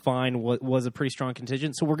marathon's fine, was a pretty strong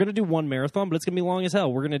contingent. So we're going to do one marathon, but it's going to be long as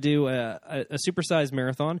hell. We're going to do a supersized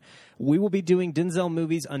marathon. We will be doing Denzel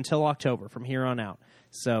movies until October from here on out.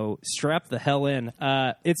 So strap the hell in.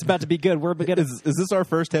 It's about to be good. We're going to... Is this our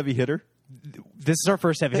first heavy hitter? This is our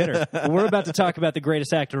first heavy hitter. We're about to talk about the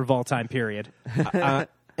greatest actor of all time, period.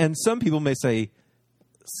 And some people may say,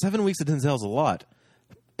 7 weeks of Denzel is a lot.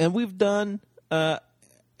 And we've done an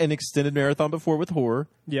extended marathon before with horror.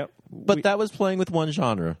 Yep. But that was playing with one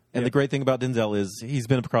genre. And the great thing about Denzel is he's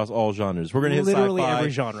been across all genres. We're going to hit literally sci-fi.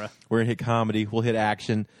 every genre. We're going to hit comedy. We'll hit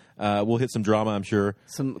action. We'll hit some drama, I'm sure.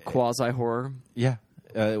 Some quasi-horror. Yeah.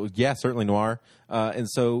 Certainly noir. And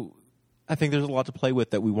so I think there's a lot to play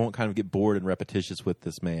with that we won't kind of get bored and repetitious with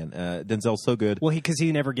this man. Denzel's so good. Well, because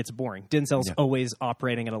he never gets boring. Denzel's always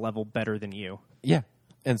operating at a level better than you. Yeah.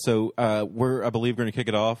 And so we're, I believe, going to kick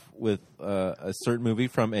it off with a certain movie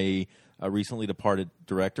from a recently departed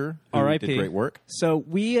director who R.I.P. did great work. So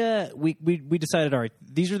we decided, all right,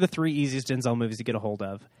 these are the 3 easiest Denzel movies to get a hold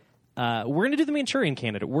of. We're going to do the Manchurian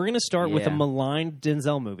Candidate. We're going to start with a maligned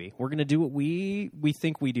Denzel movie. We're going to do what we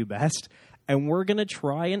think we do best, and we're going to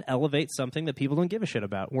try and elevate something that people don't give a shit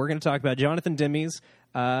about. We're going to talk about Jonathan Demme's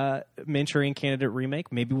Manchurian Candidate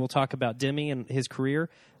remake. Maybe we'll talk about Demme and his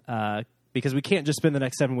career, because we can't just spend the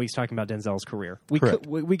next 7 weeks talking about Denzel's career.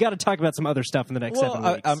 We got to talk about some other stuff in the next 7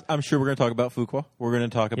 weeks. I'm sure we're going to talk about Fuqua. We're going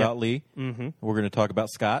to talk about Lee. Mm-hmm. We're going to talk about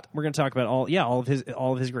Scott. We're going to talk about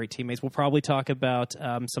all of his great teammates. We'll probably talk about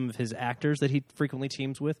some of his actors that he frequently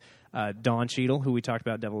teams with. Don Cheadle, who we talked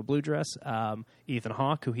about, Devil in Blue Dress. Ethan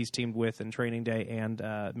Hawke, who he's teamed with in Training Day and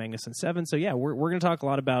Magnificent Seven. So yeah, we're going to talk a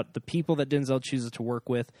lot about the people that Denzel chooses to work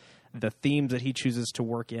with, the themes that he chooses to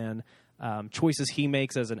work in. Choices he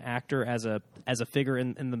makes as an actor, as a figure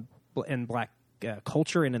in black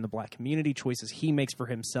culture and in the black community. Choices he makes for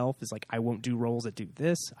himself is like, I won't do roles that do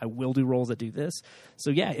this. I will do roles that do this.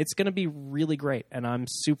 So yeah, it's going to be really great, and I'm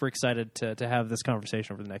super excited to have this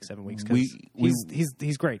conversation over the next 7 weeks because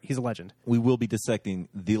he's great. He's a legend. We will be dissecting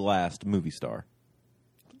the last movie star.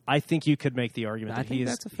 I think you could make the argument that he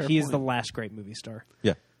is the last great movie star.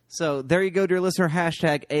 Yeah. So there you go, dear listener.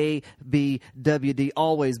 Hashtag ABWD.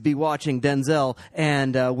 Always be watching Denzel.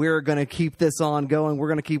 And we're going to keep this on going. We're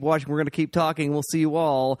going to keep watching. We're going to keep talking. We'll see you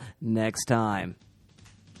all next time.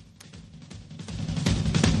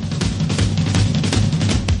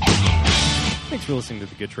 Thanks for listening to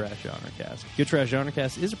the Good Trash Genrecast. Good Trash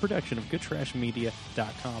Genrecast is a production of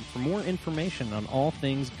GoodTrashMedia.com. For more information on all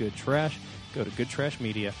things Good Trash, go to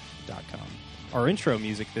GoodTrashMedia.com. Our intro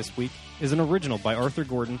music this week is an original by Arthur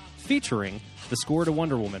Gordon featuring the score to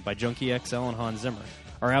Wonder Woman by Junkie XL and Hans Zimmer.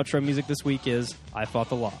 Our outro music this week is I Fought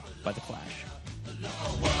the Law by The Clash.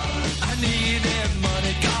 I need